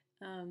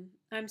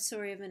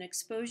 Of an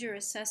exposure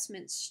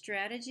assessment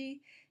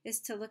strategy is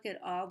to look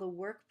at all the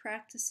work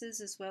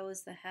practices as well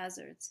as the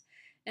hazards.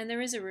 And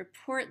there is a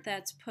report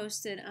that's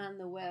posted on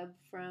the web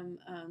from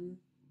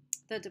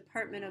the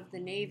Department of the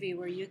Navy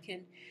where you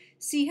can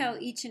see how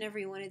each and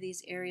every one of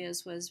these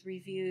areas was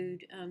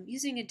reviewed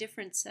using a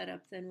different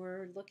setup than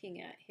we're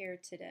looking at here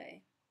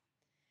today.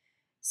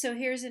 So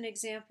here's an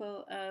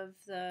example of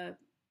the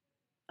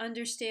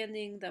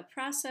understanding the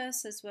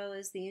process as well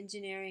as the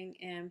engineering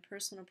and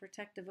personal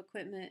protective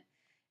equipment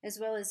as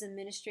well as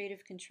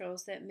administrative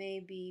controls that may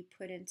be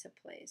put into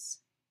place.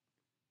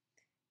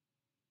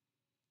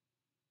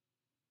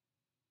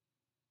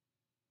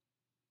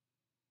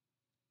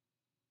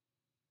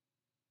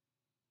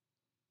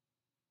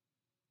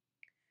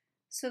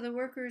 So the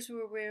workers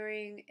were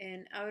wearing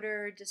an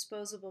outer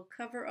disposable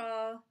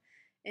coverall,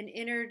 an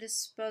inner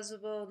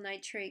disposable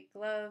nitrate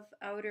glove,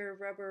 outer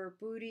rubber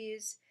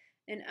booties,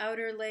 an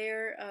outer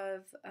layer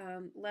of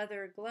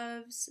leather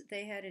gloves.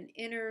 They had an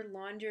inner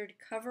laundered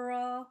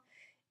coverall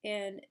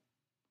and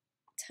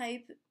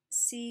type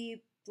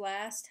C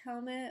blast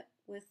helmet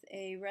with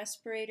a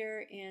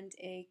respirator and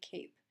a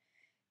cape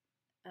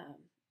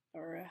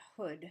or a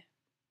hood.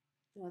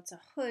 Well, it's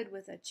a hood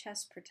with a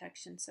chest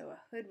protection, so a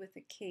hood with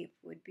a cape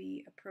would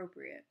be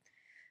appropriate.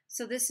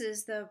 So this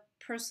is the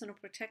personal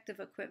protective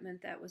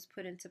equipment that was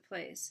put into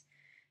place.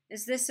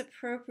 Is this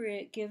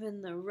appropriate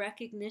given the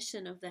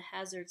recognition of the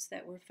hazards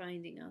that we're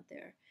finding out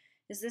there?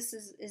 Is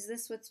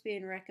this what's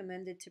being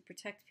recommended to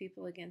protect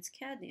people against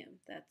cadmium?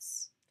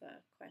 That's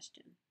the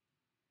question.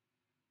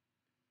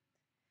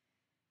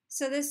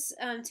 So this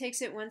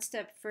takes it one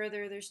step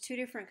further. There's two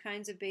different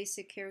kinds of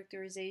basic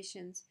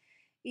characterizations.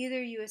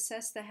 Either you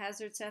assess the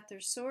hazards at their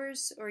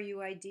source or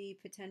you ID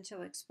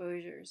potential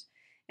exposures.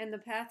 And the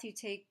path you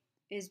take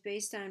is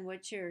based on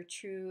what your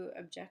true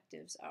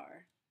objectives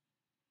are.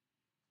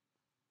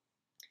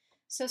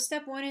 So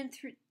step 1 and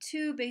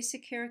 2,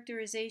 basic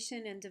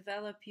characterization and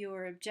develop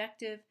your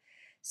objective.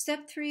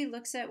 Step 3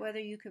 looks at whether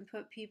you can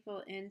put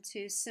people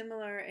into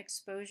similar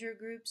exposure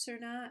groups or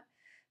not,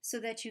 so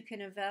that you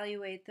can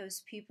evaluate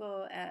those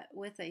people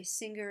with a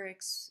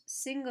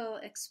single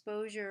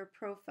exposure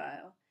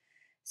profile.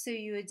 So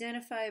you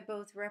identify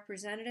both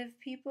representative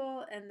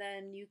people, and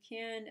then you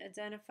can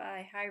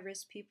identify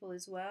high-risk people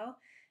as well,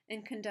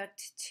 and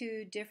conduct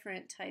 2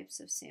 different types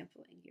of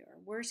sampling: your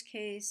worst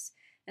case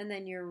and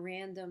then your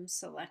random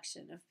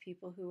selection of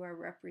people who are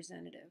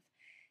representative.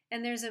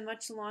 And there's a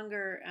much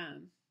longer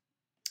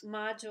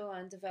module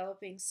on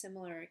developing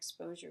similar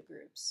exposure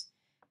groups.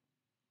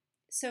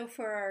 So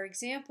for our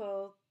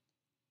example,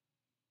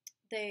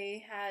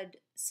 they had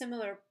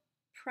similar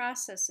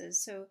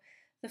processes. So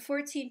the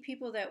 14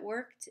 people that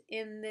worked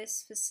in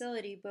this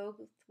facility both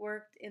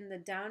worked in the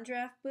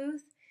downdraft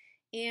booth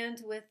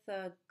and with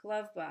the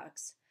glove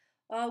box.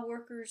 All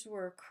workers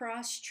were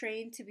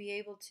cross-trained to be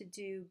able to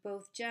do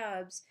both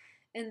jobs,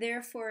 and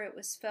therefore it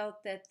was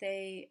felt that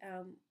they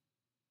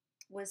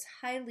was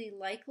highly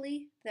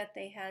likely that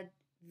they had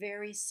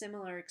very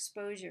similar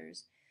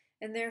exposures,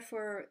 and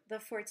therefore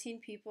the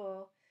 14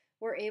 people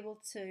were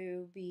able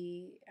to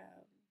be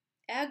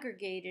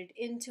aggregated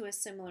into a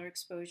similar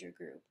exposure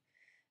group.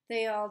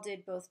 They all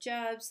did both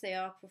jobs, they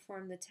all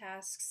performed the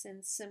tasks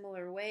in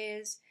similar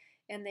ways,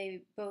 and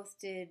they both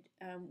did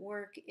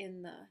work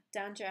in the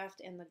downdraft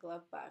and the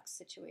glove box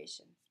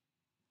situation.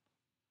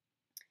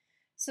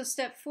 So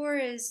step 4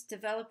 is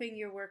developing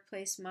your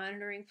workplace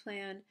monitoring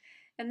plan.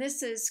 And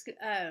this is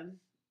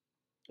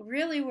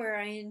really where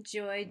I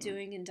enjoy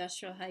doing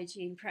industrial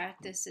hygiene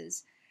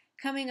practices,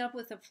 coming up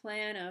with a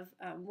plan of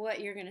what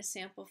you're going to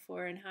sample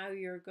for and how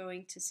you're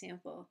going to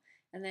sample,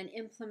 and then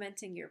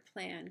implementing your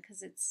plan,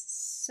 because it's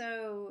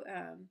so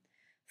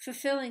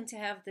fulfilling to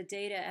have the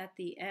data at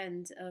the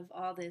end of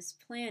all this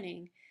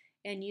planning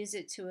and use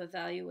it to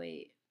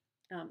evaluate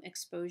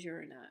exposure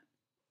or not.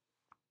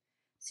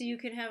 So you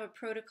can have a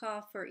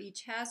protocol for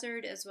each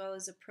hazard as well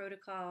as a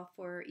protocol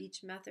for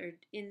each method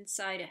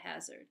inside a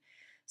hazard.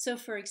 So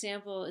for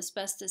example,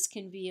 asbestos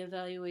can be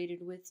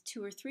evaluated with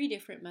 2 or 3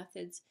 different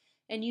methods,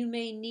 and you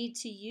may need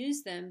to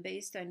use them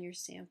based on your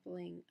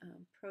sampling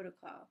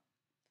protocol.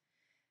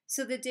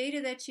 So the data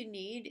that you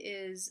need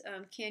is,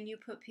 can you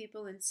put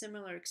people in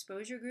similar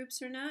exposure groups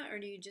or not, or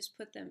do you just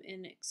put them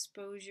in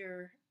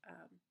exposure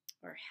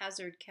or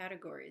hazard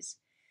categories?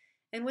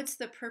 And what's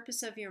the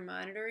purpose of your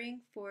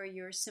monitoring for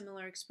your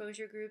similar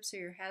exposure groups or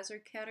your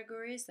hazard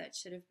categories? That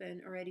should have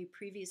been already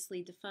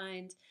previously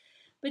defined.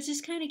 But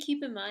just kind of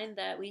keep in mind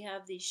that we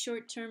have these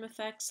short-term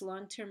effects,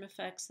 long-term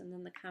effects, and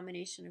then the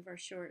combination of our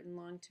short and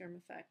long-term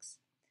effects.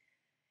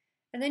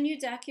 And then you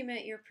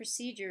document your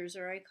procedures,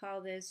 or I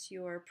call this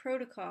your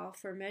protocol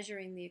for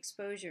measuring the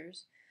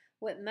exposures.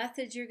 What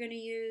methods you're going to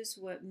use,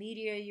 what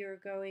media you're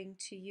going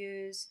to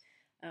use,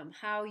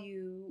 how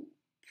you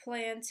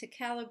plan to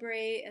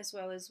calibrate, as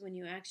well as when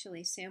you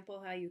actually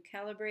sample how you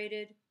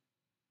calibrated.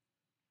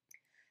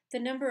 The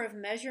number of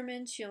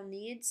measurements you'll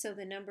need, so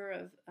the number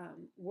of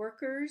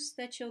workers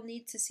that you'll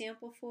need to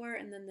sample for,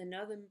 and then the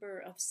number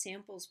of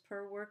samples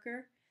per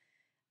worker.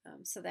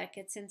 So that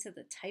gets into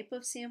the type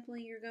of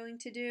sampling you're going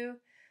to do,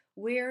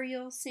 where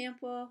you'll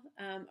sample.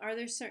 Are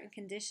there certain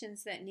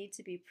conditions that need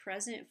to be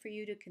present for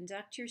you to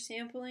conduct your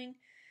sampling?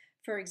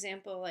 For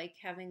example, like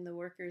having the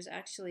workers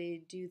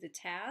actually do the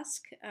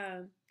task.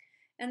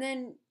 And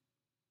then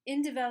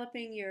in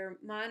developing your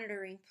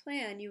monitoring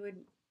plan, you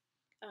would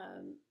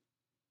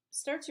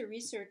start to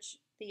research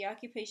the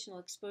occupational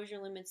exposure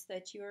limits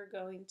that you're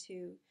going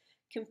to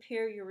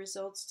compare your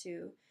results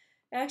to.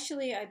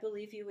 Actually, I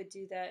believe you would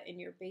do that in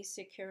your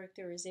basic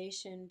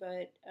characterization,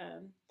 but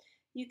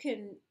you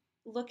can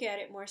look at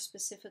it more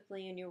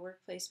specifically in your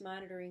workplace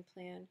monitoring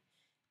plan.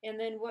 And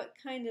then what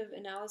kind of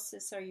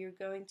analysis are you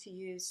going to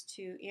use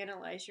to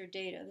analyze your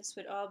data? This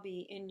would all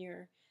be in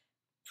your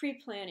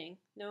pre-planning,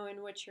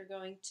 knowing what you're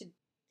going to do.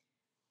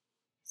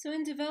 So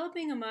in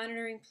developing a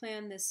monitoring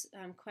plan, this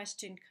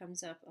question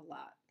comes up a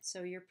lot.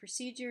 So your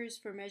procedures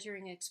for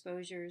measuring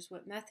exposures,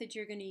 what method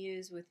you're going to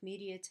use with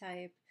media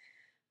type,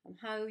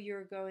 how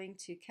you're going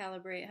to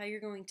calibrate, how you're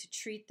going to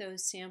treat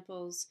those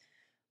samples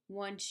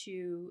once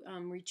you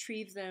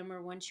retrieve them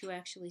or once you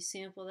actually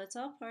sample. That's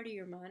all part of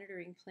your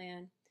monitoring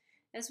plan,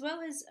 as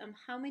well as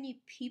how many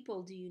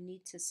people do you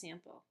need to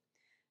sample.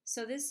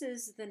 So this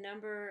is the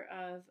number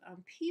of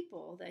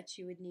people that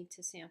you would need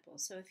to sample.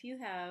 So if you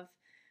have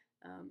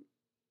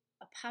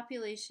a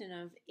population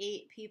of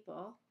 8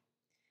 people,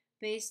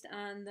 based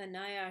on the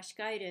NIOSH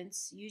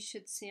guidance, you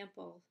should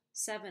sample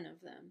 7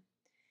 of them.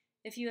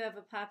 If you have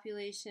a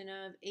population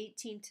of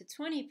 18 to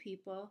 20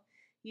 people,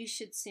 you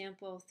should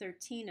sample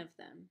 13 of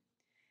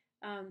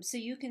them. So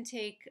you can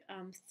take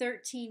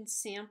 13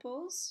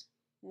 samples,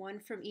 1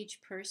 from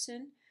each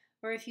person,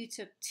 or if you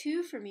took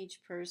 2 from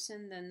each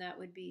person, then that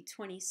would be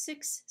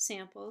 26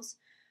 samples.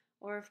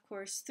 or of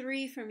course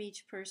 3 from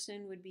each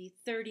person would be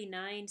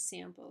 39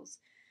 samples.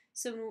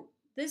 So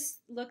this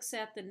looks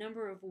at the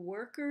number of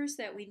workers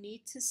that we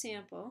need to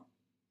sample,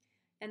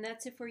 and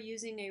that's if we're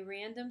using a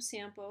random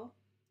sample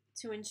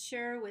to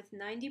ensure with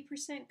 90%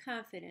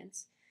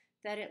 confidence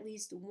that at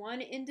least one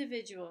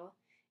individual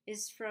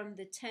is from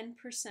the 10%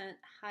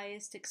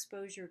 highest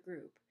exposure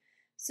group.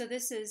 So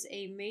this is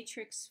a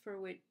matrix for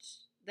which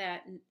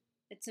that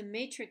it's a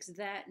matrix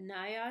that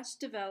NIOSH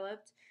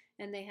developed,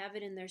 and they have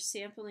it in their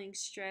sampling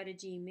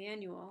strategy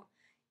manual,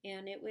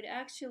 and it would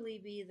actually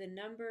be the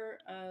number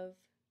of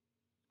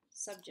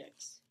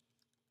subjects.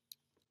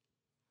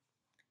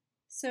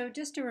 So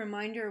just a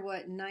reminder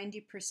what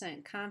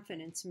 90%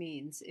 confidence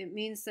means. It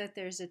means that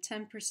there's a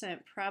 10%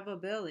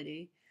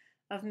 probability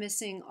of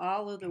missing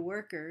all of the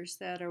workers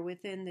that are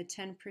within the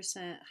 10%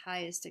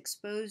 highest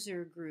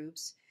exposure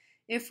groups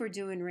if we're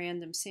doing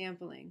random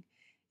sampling.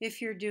 If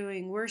you're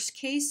doing worst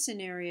case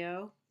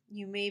scenario,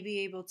 you may be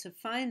able to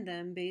find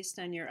them based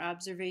on your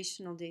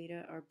observational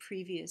data or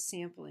previous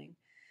sampling.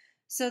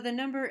 So the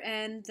number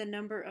n, the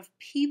number of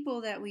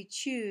people that we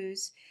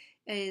choose,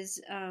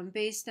 is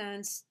based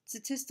on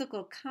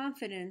statistical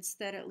confidence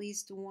that at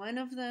least one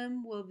of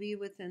them will be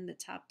within the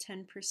top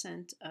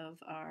 10% of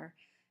our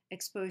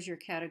exposure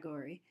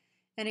category.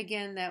 And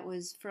again, that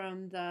was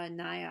from the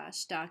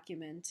NIOSH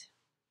document.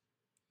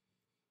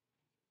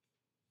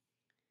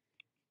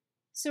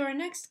 So our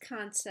next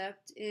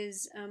concept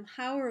is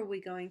how are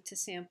we going to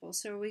sample?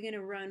 So are we going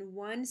to run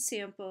one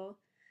sample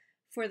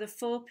for the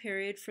full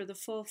period, for the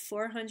full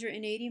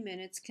 480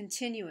 minutes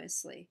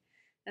continuously?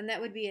 And that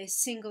would be a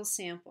single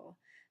sample.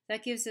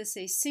 That gives us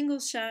a single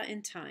shot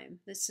in time.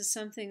 This is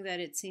something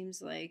that it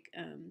seems like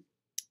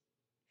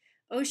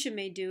OSHA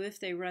may do if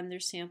they run their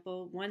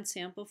sample, one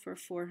sample for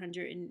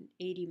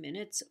 480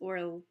 minutes,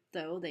 or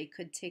though they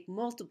could take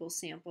multiple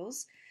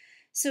samples.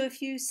 So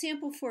if you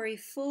sample for a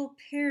full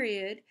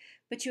period,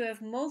 but you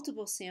have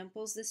multiple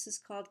samples, this is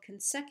called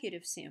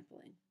consecutive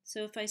sampling.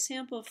 So if I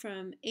sample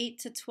from 8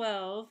 to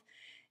 12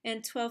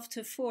 and 12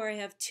 to 4, I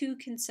have 2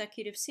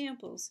 consecutive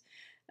samples.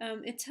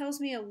 It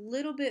tells me a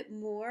little bit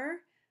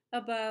more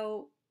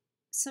about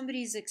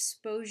somebody's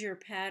exposure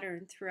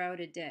pattern throughout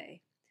a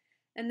day.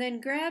 And then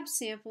grab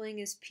sampling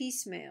is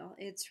piecemeal.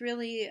 It's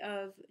really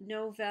of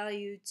no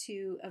value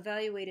to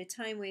evaluate a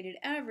time-weighted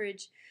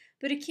average,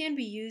 but it can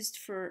be used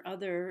for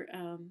other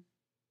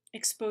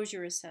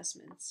exposure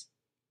assessments.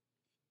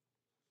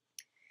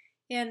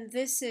 And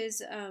this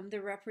is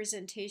the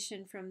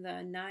representation from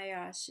the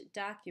NIOSH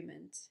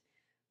document,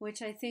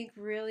 which I think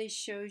really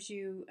shows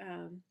you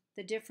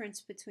the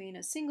difference between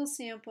a single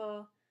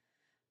sample,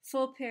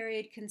 full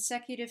period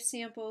consecutive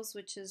samples,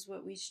 which is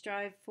what we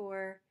strive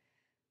for,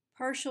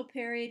 partial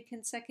period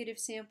consecutive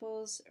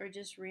samples, or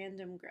just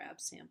random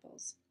grab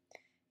samples.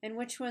 And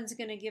which one's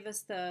going to give us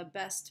the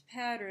best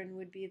pattern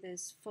would be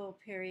this full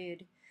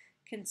period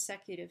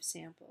consecutive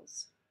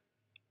samples.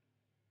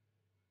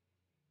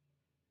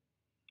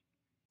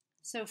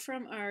 So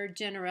from our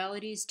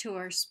generalities to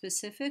our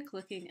specific,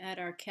 looking at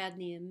our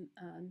cadmium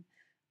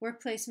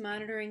workplace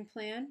monitoring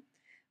plan,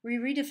 we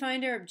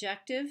redefined our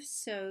objectives.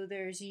 So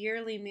there's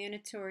yearly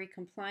mandatory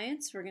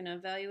compliance. We're going to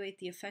evaluate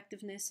the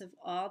effectiveness of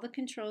all the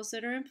controls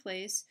that are in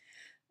place,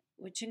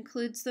 which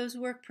includes those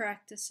work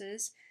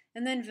practices,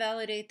 and then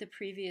validate the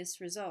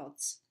previous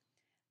results.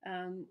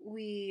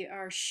 We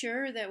are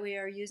sure that we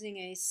are using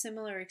a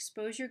similar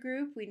exposure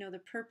group. We know the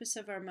purpose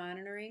of our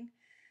monitoring.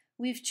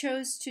 We've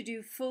chose to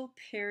do full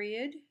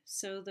period,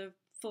 so the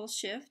full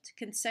shift,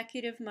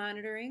 consecutive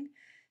monitoring,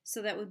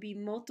 so that would be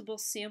multiple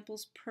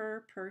samples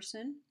per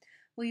person.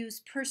 We'll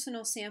use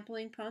personal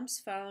sampling pumps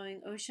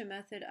following OSHA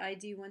method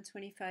ID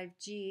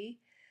 125G.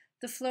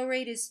 The flow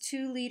rate is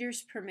 2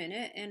 liters per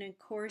minute, and of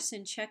course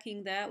in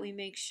checking that we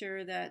make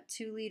sure that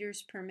 2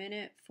 liters per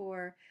minute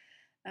for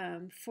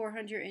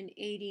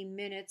 480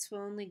 minutes will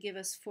only give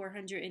us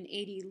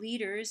 480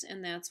 liters,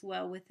 and that's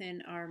well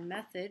within our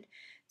method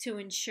to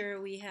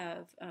ensure we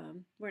have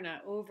we're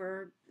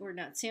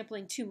not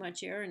sampling too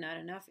much air or not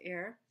enough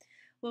air.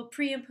 We'll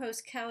pre and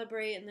post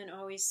calibrate and then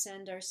always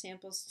send our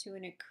samples to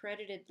an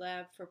accredited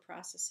lab for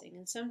processing,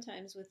 and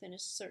sometimes within a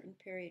certain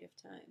period of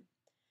time.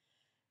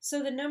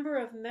 So the number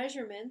of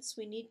measurements,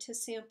 we need to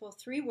sample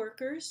 3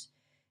 workers,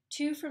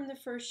 2 from the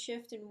first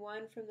shift and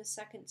 1 from the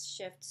second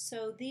shift.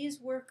 So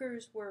these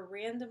workers were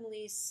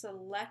randomly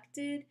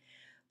selected,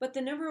 but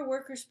the number of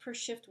workers per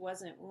shift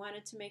wasn't. We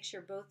wanted to make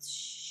sure both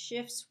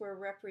shifts were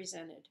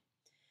represented.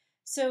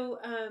 So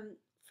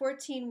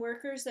 14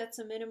 workers, that's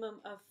a minimum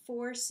of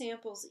 4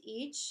 samples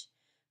each.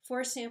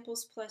 4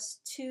 samples plus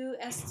 2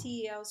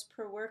 STELs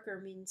per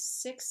worker means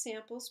 6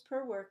 samples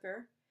per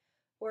worker,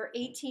 or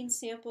 18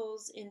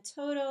 samples in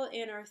total,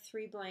 and our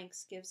 3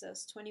 blanks gives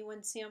us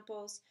 21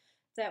 samples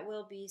that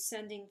we'll be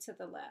sending to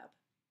the lab.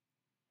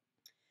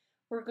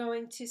 We're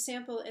going to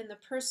sample in the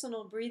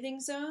personal breathing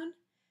zone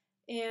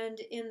and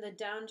in the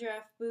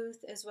downdraft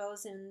booth, as well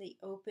as in the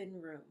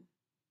open room.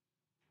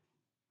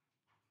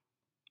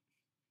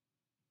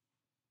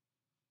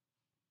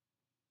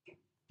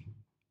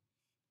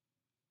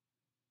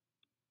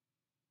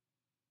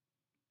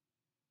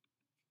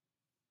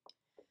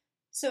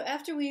 So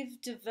after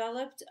we've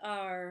developed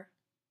our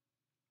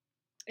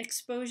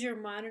exposure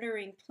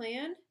monitoring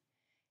plan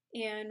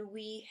and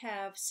we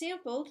have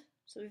sampled,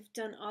 so we've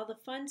done all the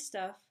fun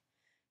stuff,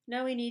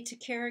 now we need to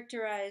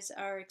characterize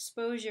our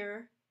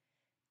exposure,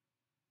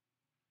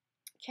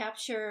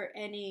 capture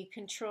any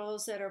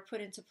controls that are put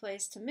into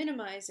place to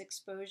minimize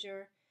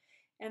exposure,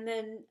 and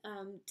then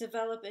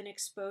develop an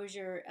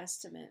exposure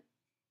estimate.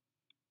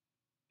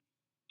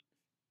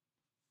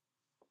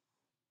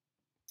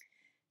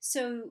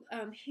 So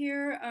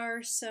here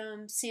are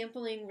some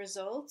sampling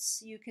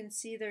results. You can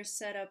see they're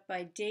set up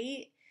by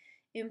date,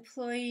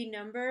 employee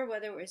number,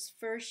 whether it was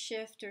first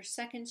shift or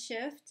second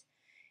shift,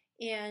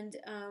 and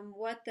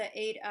what the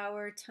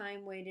 8-hour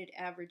time-weighted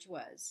average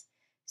was.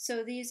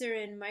 So these are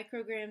in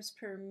micrograms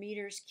per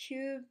meters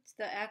cubed.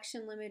 The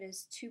action limit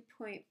is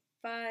 2.5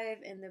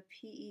 and the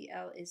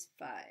PEL is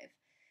 5.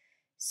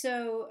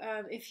 So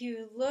if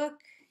you look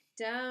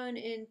down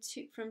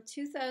into from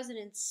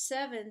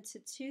 2007 to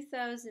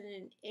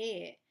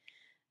 2008,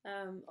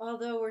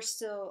 although we're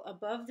still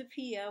above the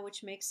PEL,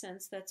 which makes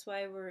sense, that's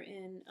why we're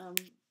in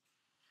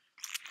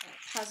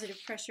positive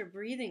pressure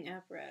breathing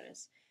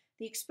apparatus,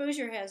 the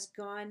exposure has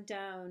gone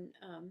down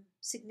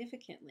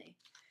significantly.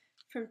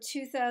 From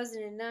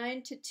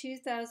 2009 to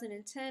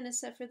 2010,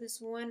 except for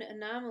this one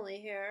anomaly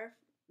here,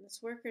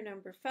 this worker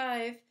number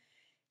 5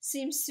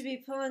 seems to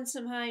be pulling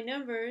some high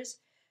numbers.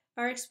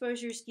 Our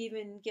exposure's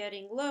even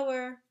getting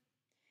lower.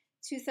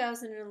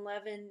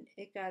 2011,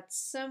 it got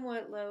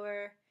somewhat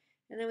lower.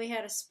 And then we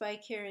had a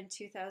spike here in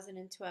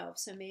 2012,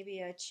 so maybe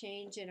a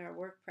change in our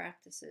work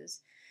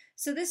practices.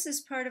 So this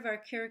is part of our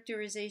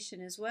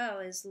characterization as well,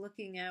 is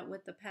looking at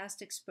what the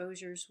past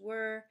exposures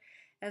were,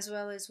 as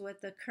well as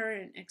what the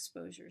current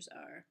exposures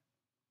are.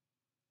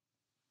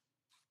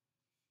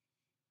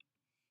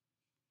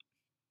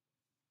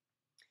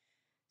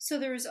 So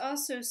there was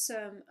also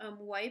some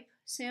wipe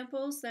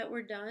samples that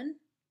were done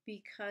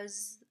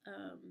because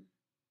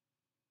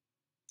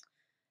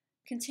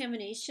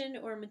contamination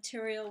or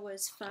material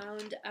was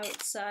found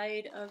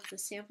outside of the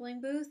sampling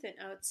booth and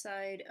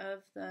outside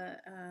of the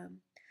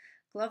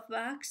glove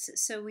box.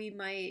 So we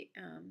might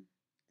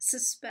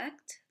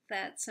suspect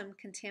that some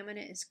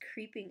contaminant is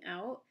creeping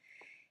out.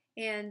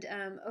 And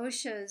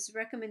OSHA's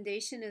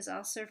recommendation is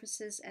all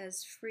surfaces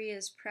as free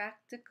as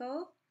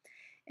practical.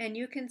 And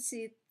you can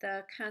see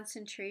the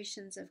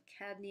concentrations of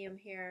cadmium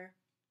here.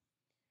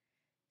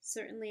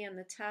 Certainly on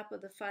the top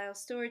of the file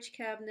storage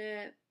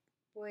cabinet.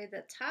 Boy,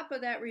 the top of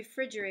that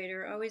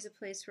refrigerator, always a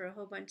place where a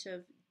whole bunch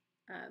of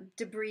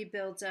debris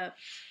builds up.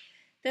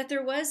 That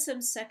there was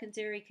some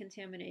secondary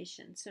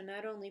contamination. So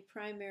not only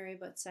primary,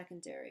 but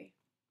secondary.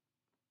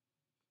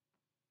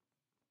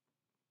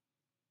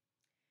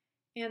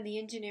 And the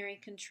engineering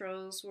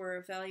controls were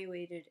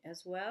evaluated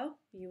as well.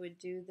 You would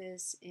do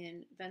this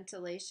in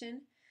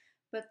ventilation.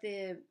 But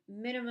the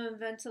minimum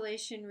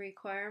ventilation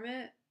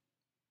requirement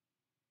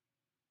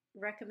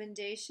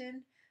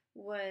recommendation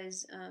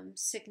was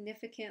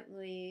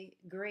significantly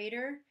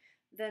greater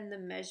than the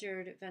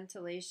measured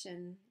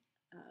ventilation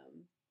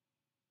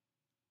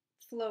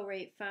flow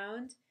rate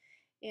found,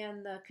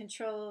 and the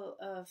control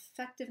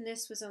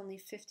effectiveness was only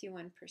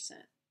 51%,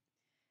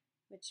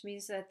 which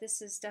means that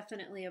this is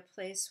definitely a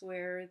place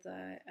where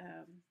the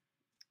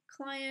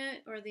client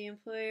or the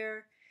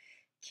employer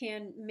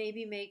can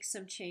maybe make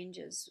some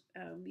changes.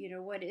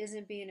 What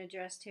isn't being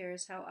addressed here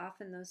is how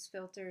often those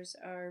filters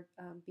are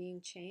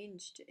being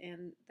changed,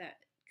 and that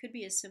could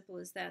be as simple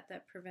as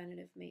that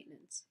preventative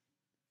maintenance.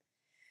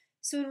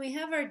 So when we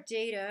have our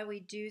data, we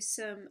do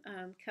some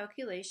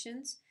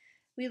calculations.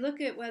 We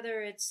look at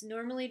whether it's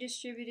normally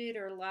distributed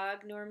or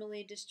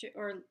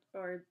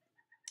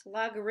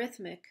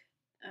logarithmic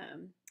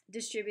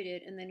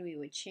distributed, and then we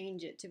would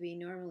change it to be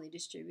normally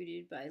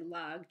distributed by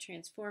log,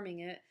 transforming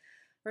it.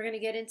 We're going to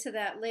get into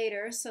that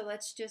later, so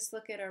let's just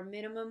look at our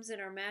minimums and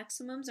our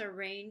maximums, our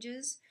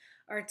ranges,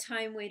 our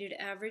time-weighted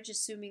average,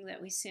 assuming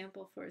that we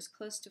sample for as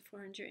close to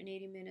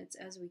 480 minutes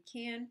as we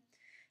can.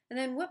 And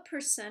then what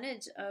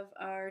percentage of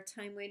our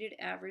time-weighted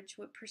average,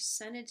 what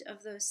percentage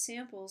of those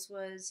samples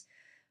was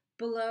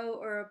below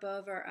or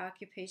above our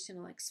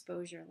occupational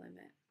exposure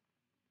limit.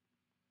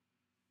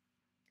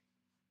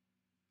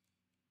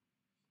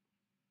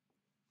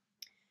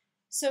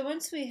 So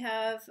once we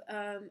have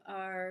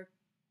our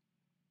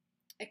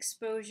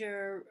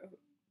exposure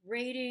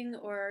rating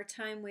or our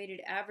time-weighted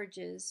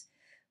averages,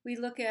 we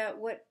look at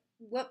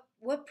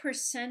what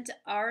percent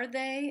are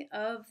they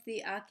of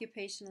the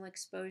occupational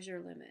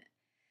exposure limit.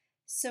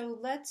 So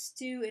let's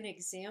do an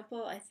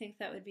example. I think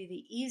that would be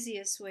the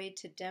easiest way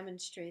to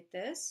demonstrate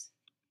this.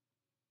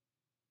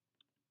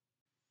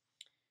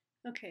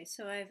 Okay,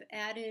 so I've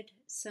added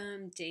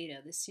some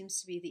data. This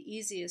seems to be the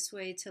easiest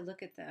way to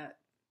look at that.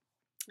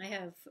 I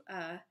have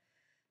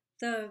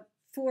the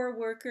 4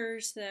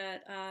 workers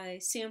that I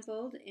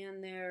sampled,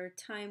 and their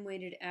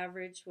time-weighted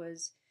average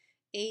was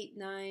 8,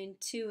 9,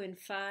 2, and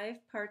 5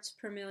 parts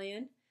per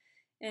million.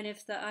 And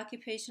if the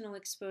occupational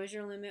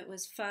exposure limit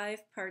was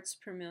 5 parts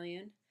per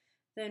million,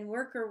 Then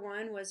worker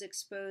 1 was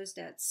exposed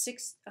at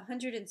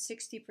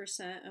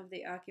 160% of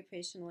the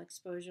occupational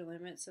exposure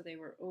limit, so they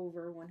were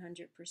over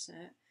 100%.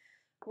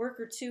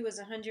 Worker 2 was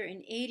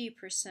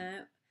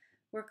 180%,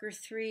 worker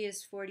 3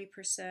 is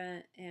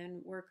 40%,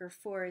 and worker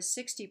 4 is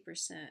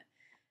 60%.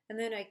 And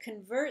then I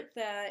convert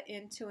that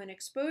into an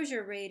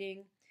exposure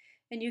rating,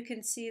 and you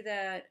can see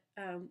that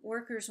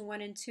workers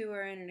 1 and 2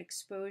 are in an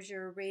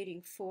exposure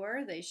rating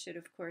 4. They should,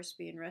 of course,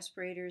 be in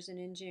respirators and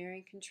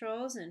engineering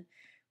controls, and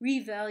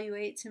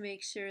reevaluate to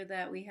make sure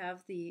that we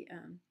have the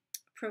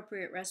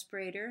appropriate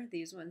respirator.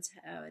 These ones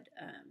had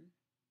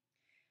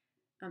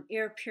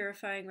air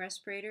purifying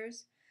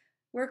respirators.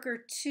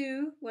 Worker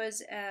 2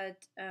 was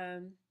at,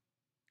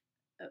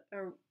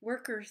 or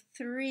worker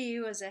 3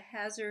 was a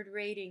hazard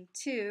rating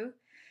 2.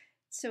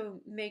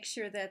 So make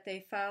sure that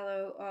they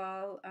follow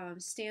all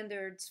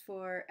standards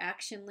for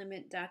action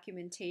limit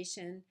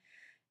documentation.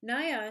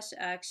 NIOSH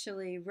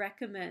actually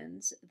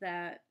recommends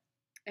that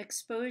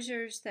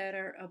exposures that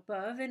are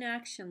above an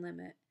action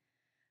limit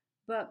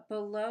but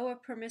below a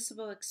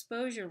permissible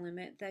exposure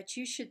limit, that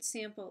you should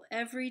sample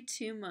every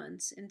 2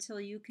 months until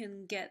you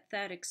can get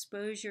that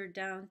exposure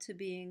down to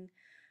being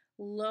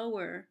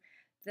lower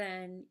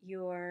than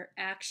your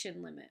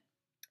action limit.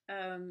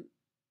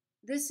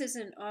 This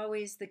isn't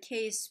always the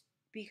case,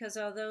 because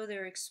although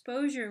their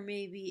exposure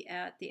may be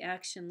at the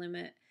action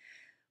limit,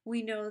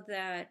 we know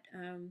that,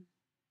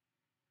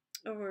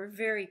 or we're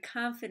very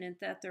confident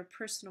that their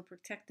personal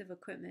protective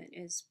equipment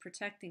is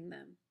protecting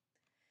them.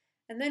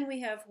 And then we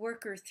have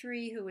worker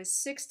 3, who is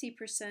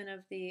 60%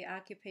 of the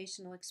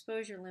occupational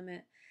exposure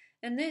limit,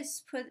 and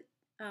this put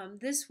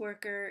this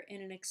worker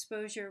in an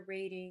exposure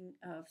rating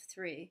of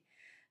 3.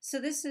 So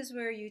this is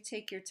where you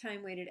take your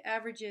time-weighted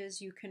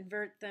averages, you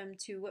convert them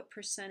to what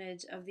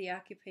percentage of the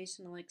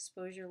occupational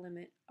exposure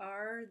limit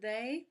are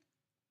they,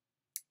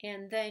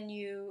 and then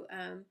you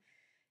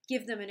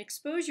give them an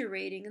exposure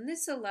rating, and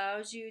this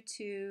allows you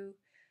to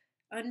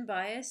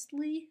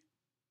unbiasedly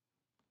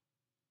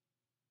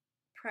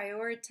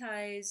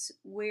prioritize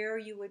where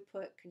you would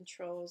put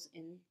controls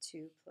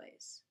into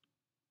place.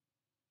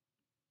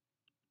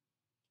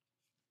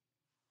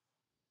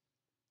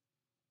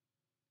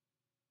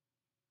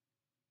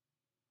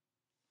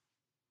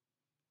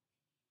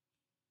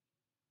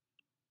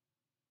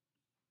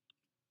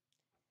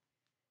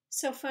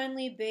 So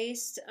finally,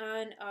 based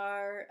on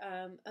our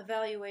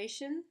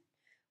evaluation,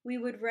 we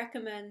would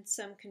recommend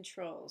some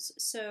controls.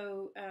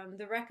 So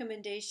the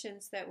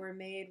recommendations that were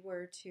made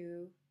were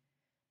to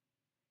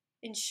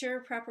ensure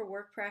proper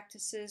work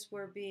practices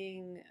were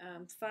being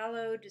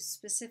followed,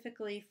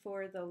 specifically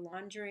for the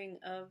laundering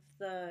of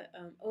the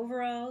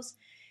overalls,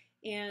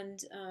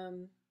 and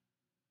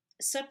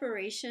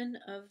separation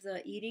of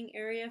the eating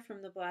area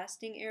from the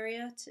blasting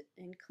area,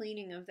 and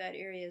cleaning of that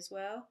area as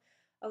well.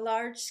 A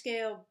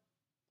large-scale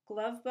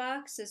glove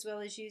box, as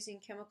well as using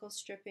chemical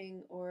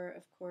stripping or,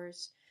 of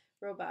course,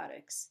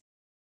 robotics.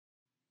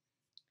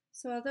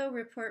 So although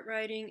report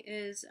writing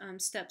is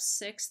step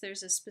 6,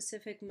 there's a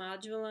specific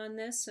module on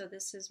this, so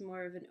this is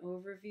more of an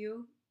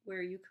overview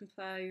where you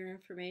compile your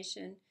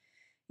information.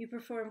 You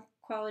perform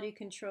quality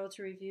control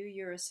to review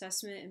your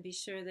assessment and be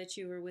sure that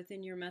you were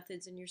within your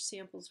methods and your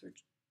samples were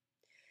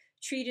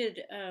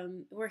treated,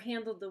 were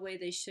handled the way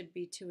they should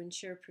be to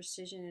ensure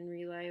precision and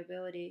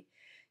reliability.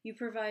 You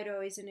provide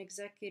always an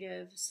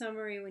executive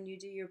summary when you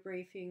do your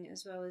briefing,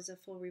 as well as a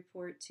full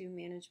report to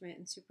management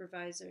and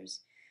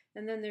supervisors.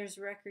 And then there's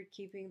record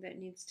keeping that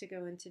needs to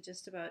go into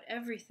just about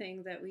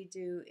everything that we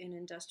do in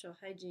industrial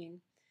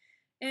hygiene.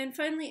 And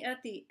finally,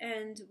 at the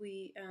end,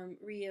 we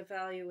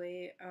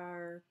reevaluate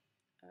our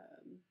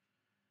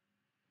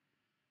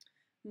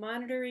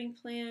monitoring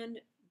plan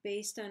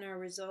based on our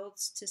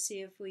results to see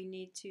if we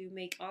need to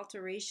make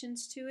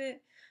alterations to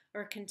it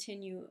or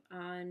continue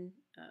on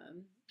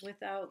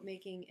without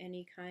making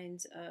any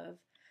kinds of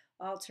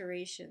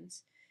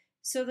alterations.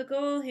 So the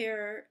goal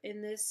here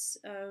in this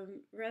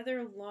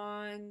rather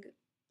long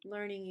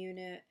learning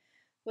unit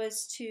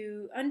was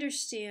to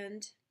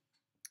understand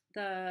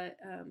the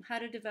how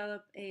to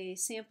develop a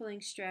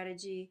sampling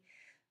strategy,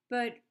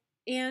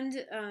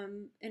 and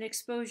an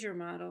exposure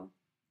model.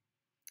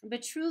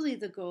 But truly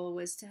the goal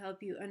was to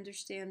help you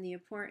understand the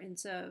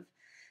importance of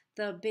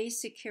the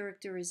basic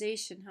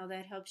characterization, how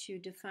that helps you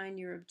define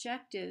your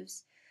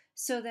objectives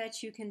so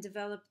that you can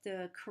develop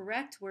the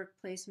correct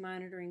workplace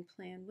monitoring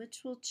plan,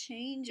 which will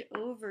change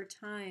over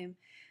time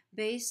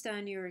based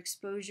on your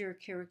exposure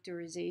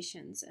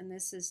characterizations. And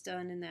this is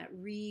done in that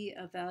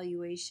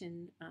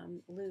re-evaluation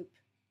loop.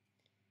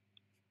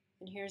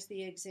 And here's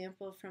the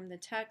example from the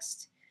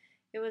text.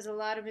 It was a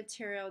lot of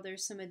material.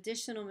 There's some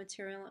additional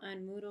material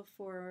on Moodle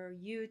for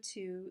you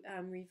to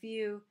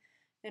review,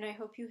 and I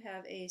hope you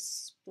have a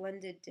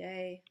splendid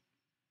day.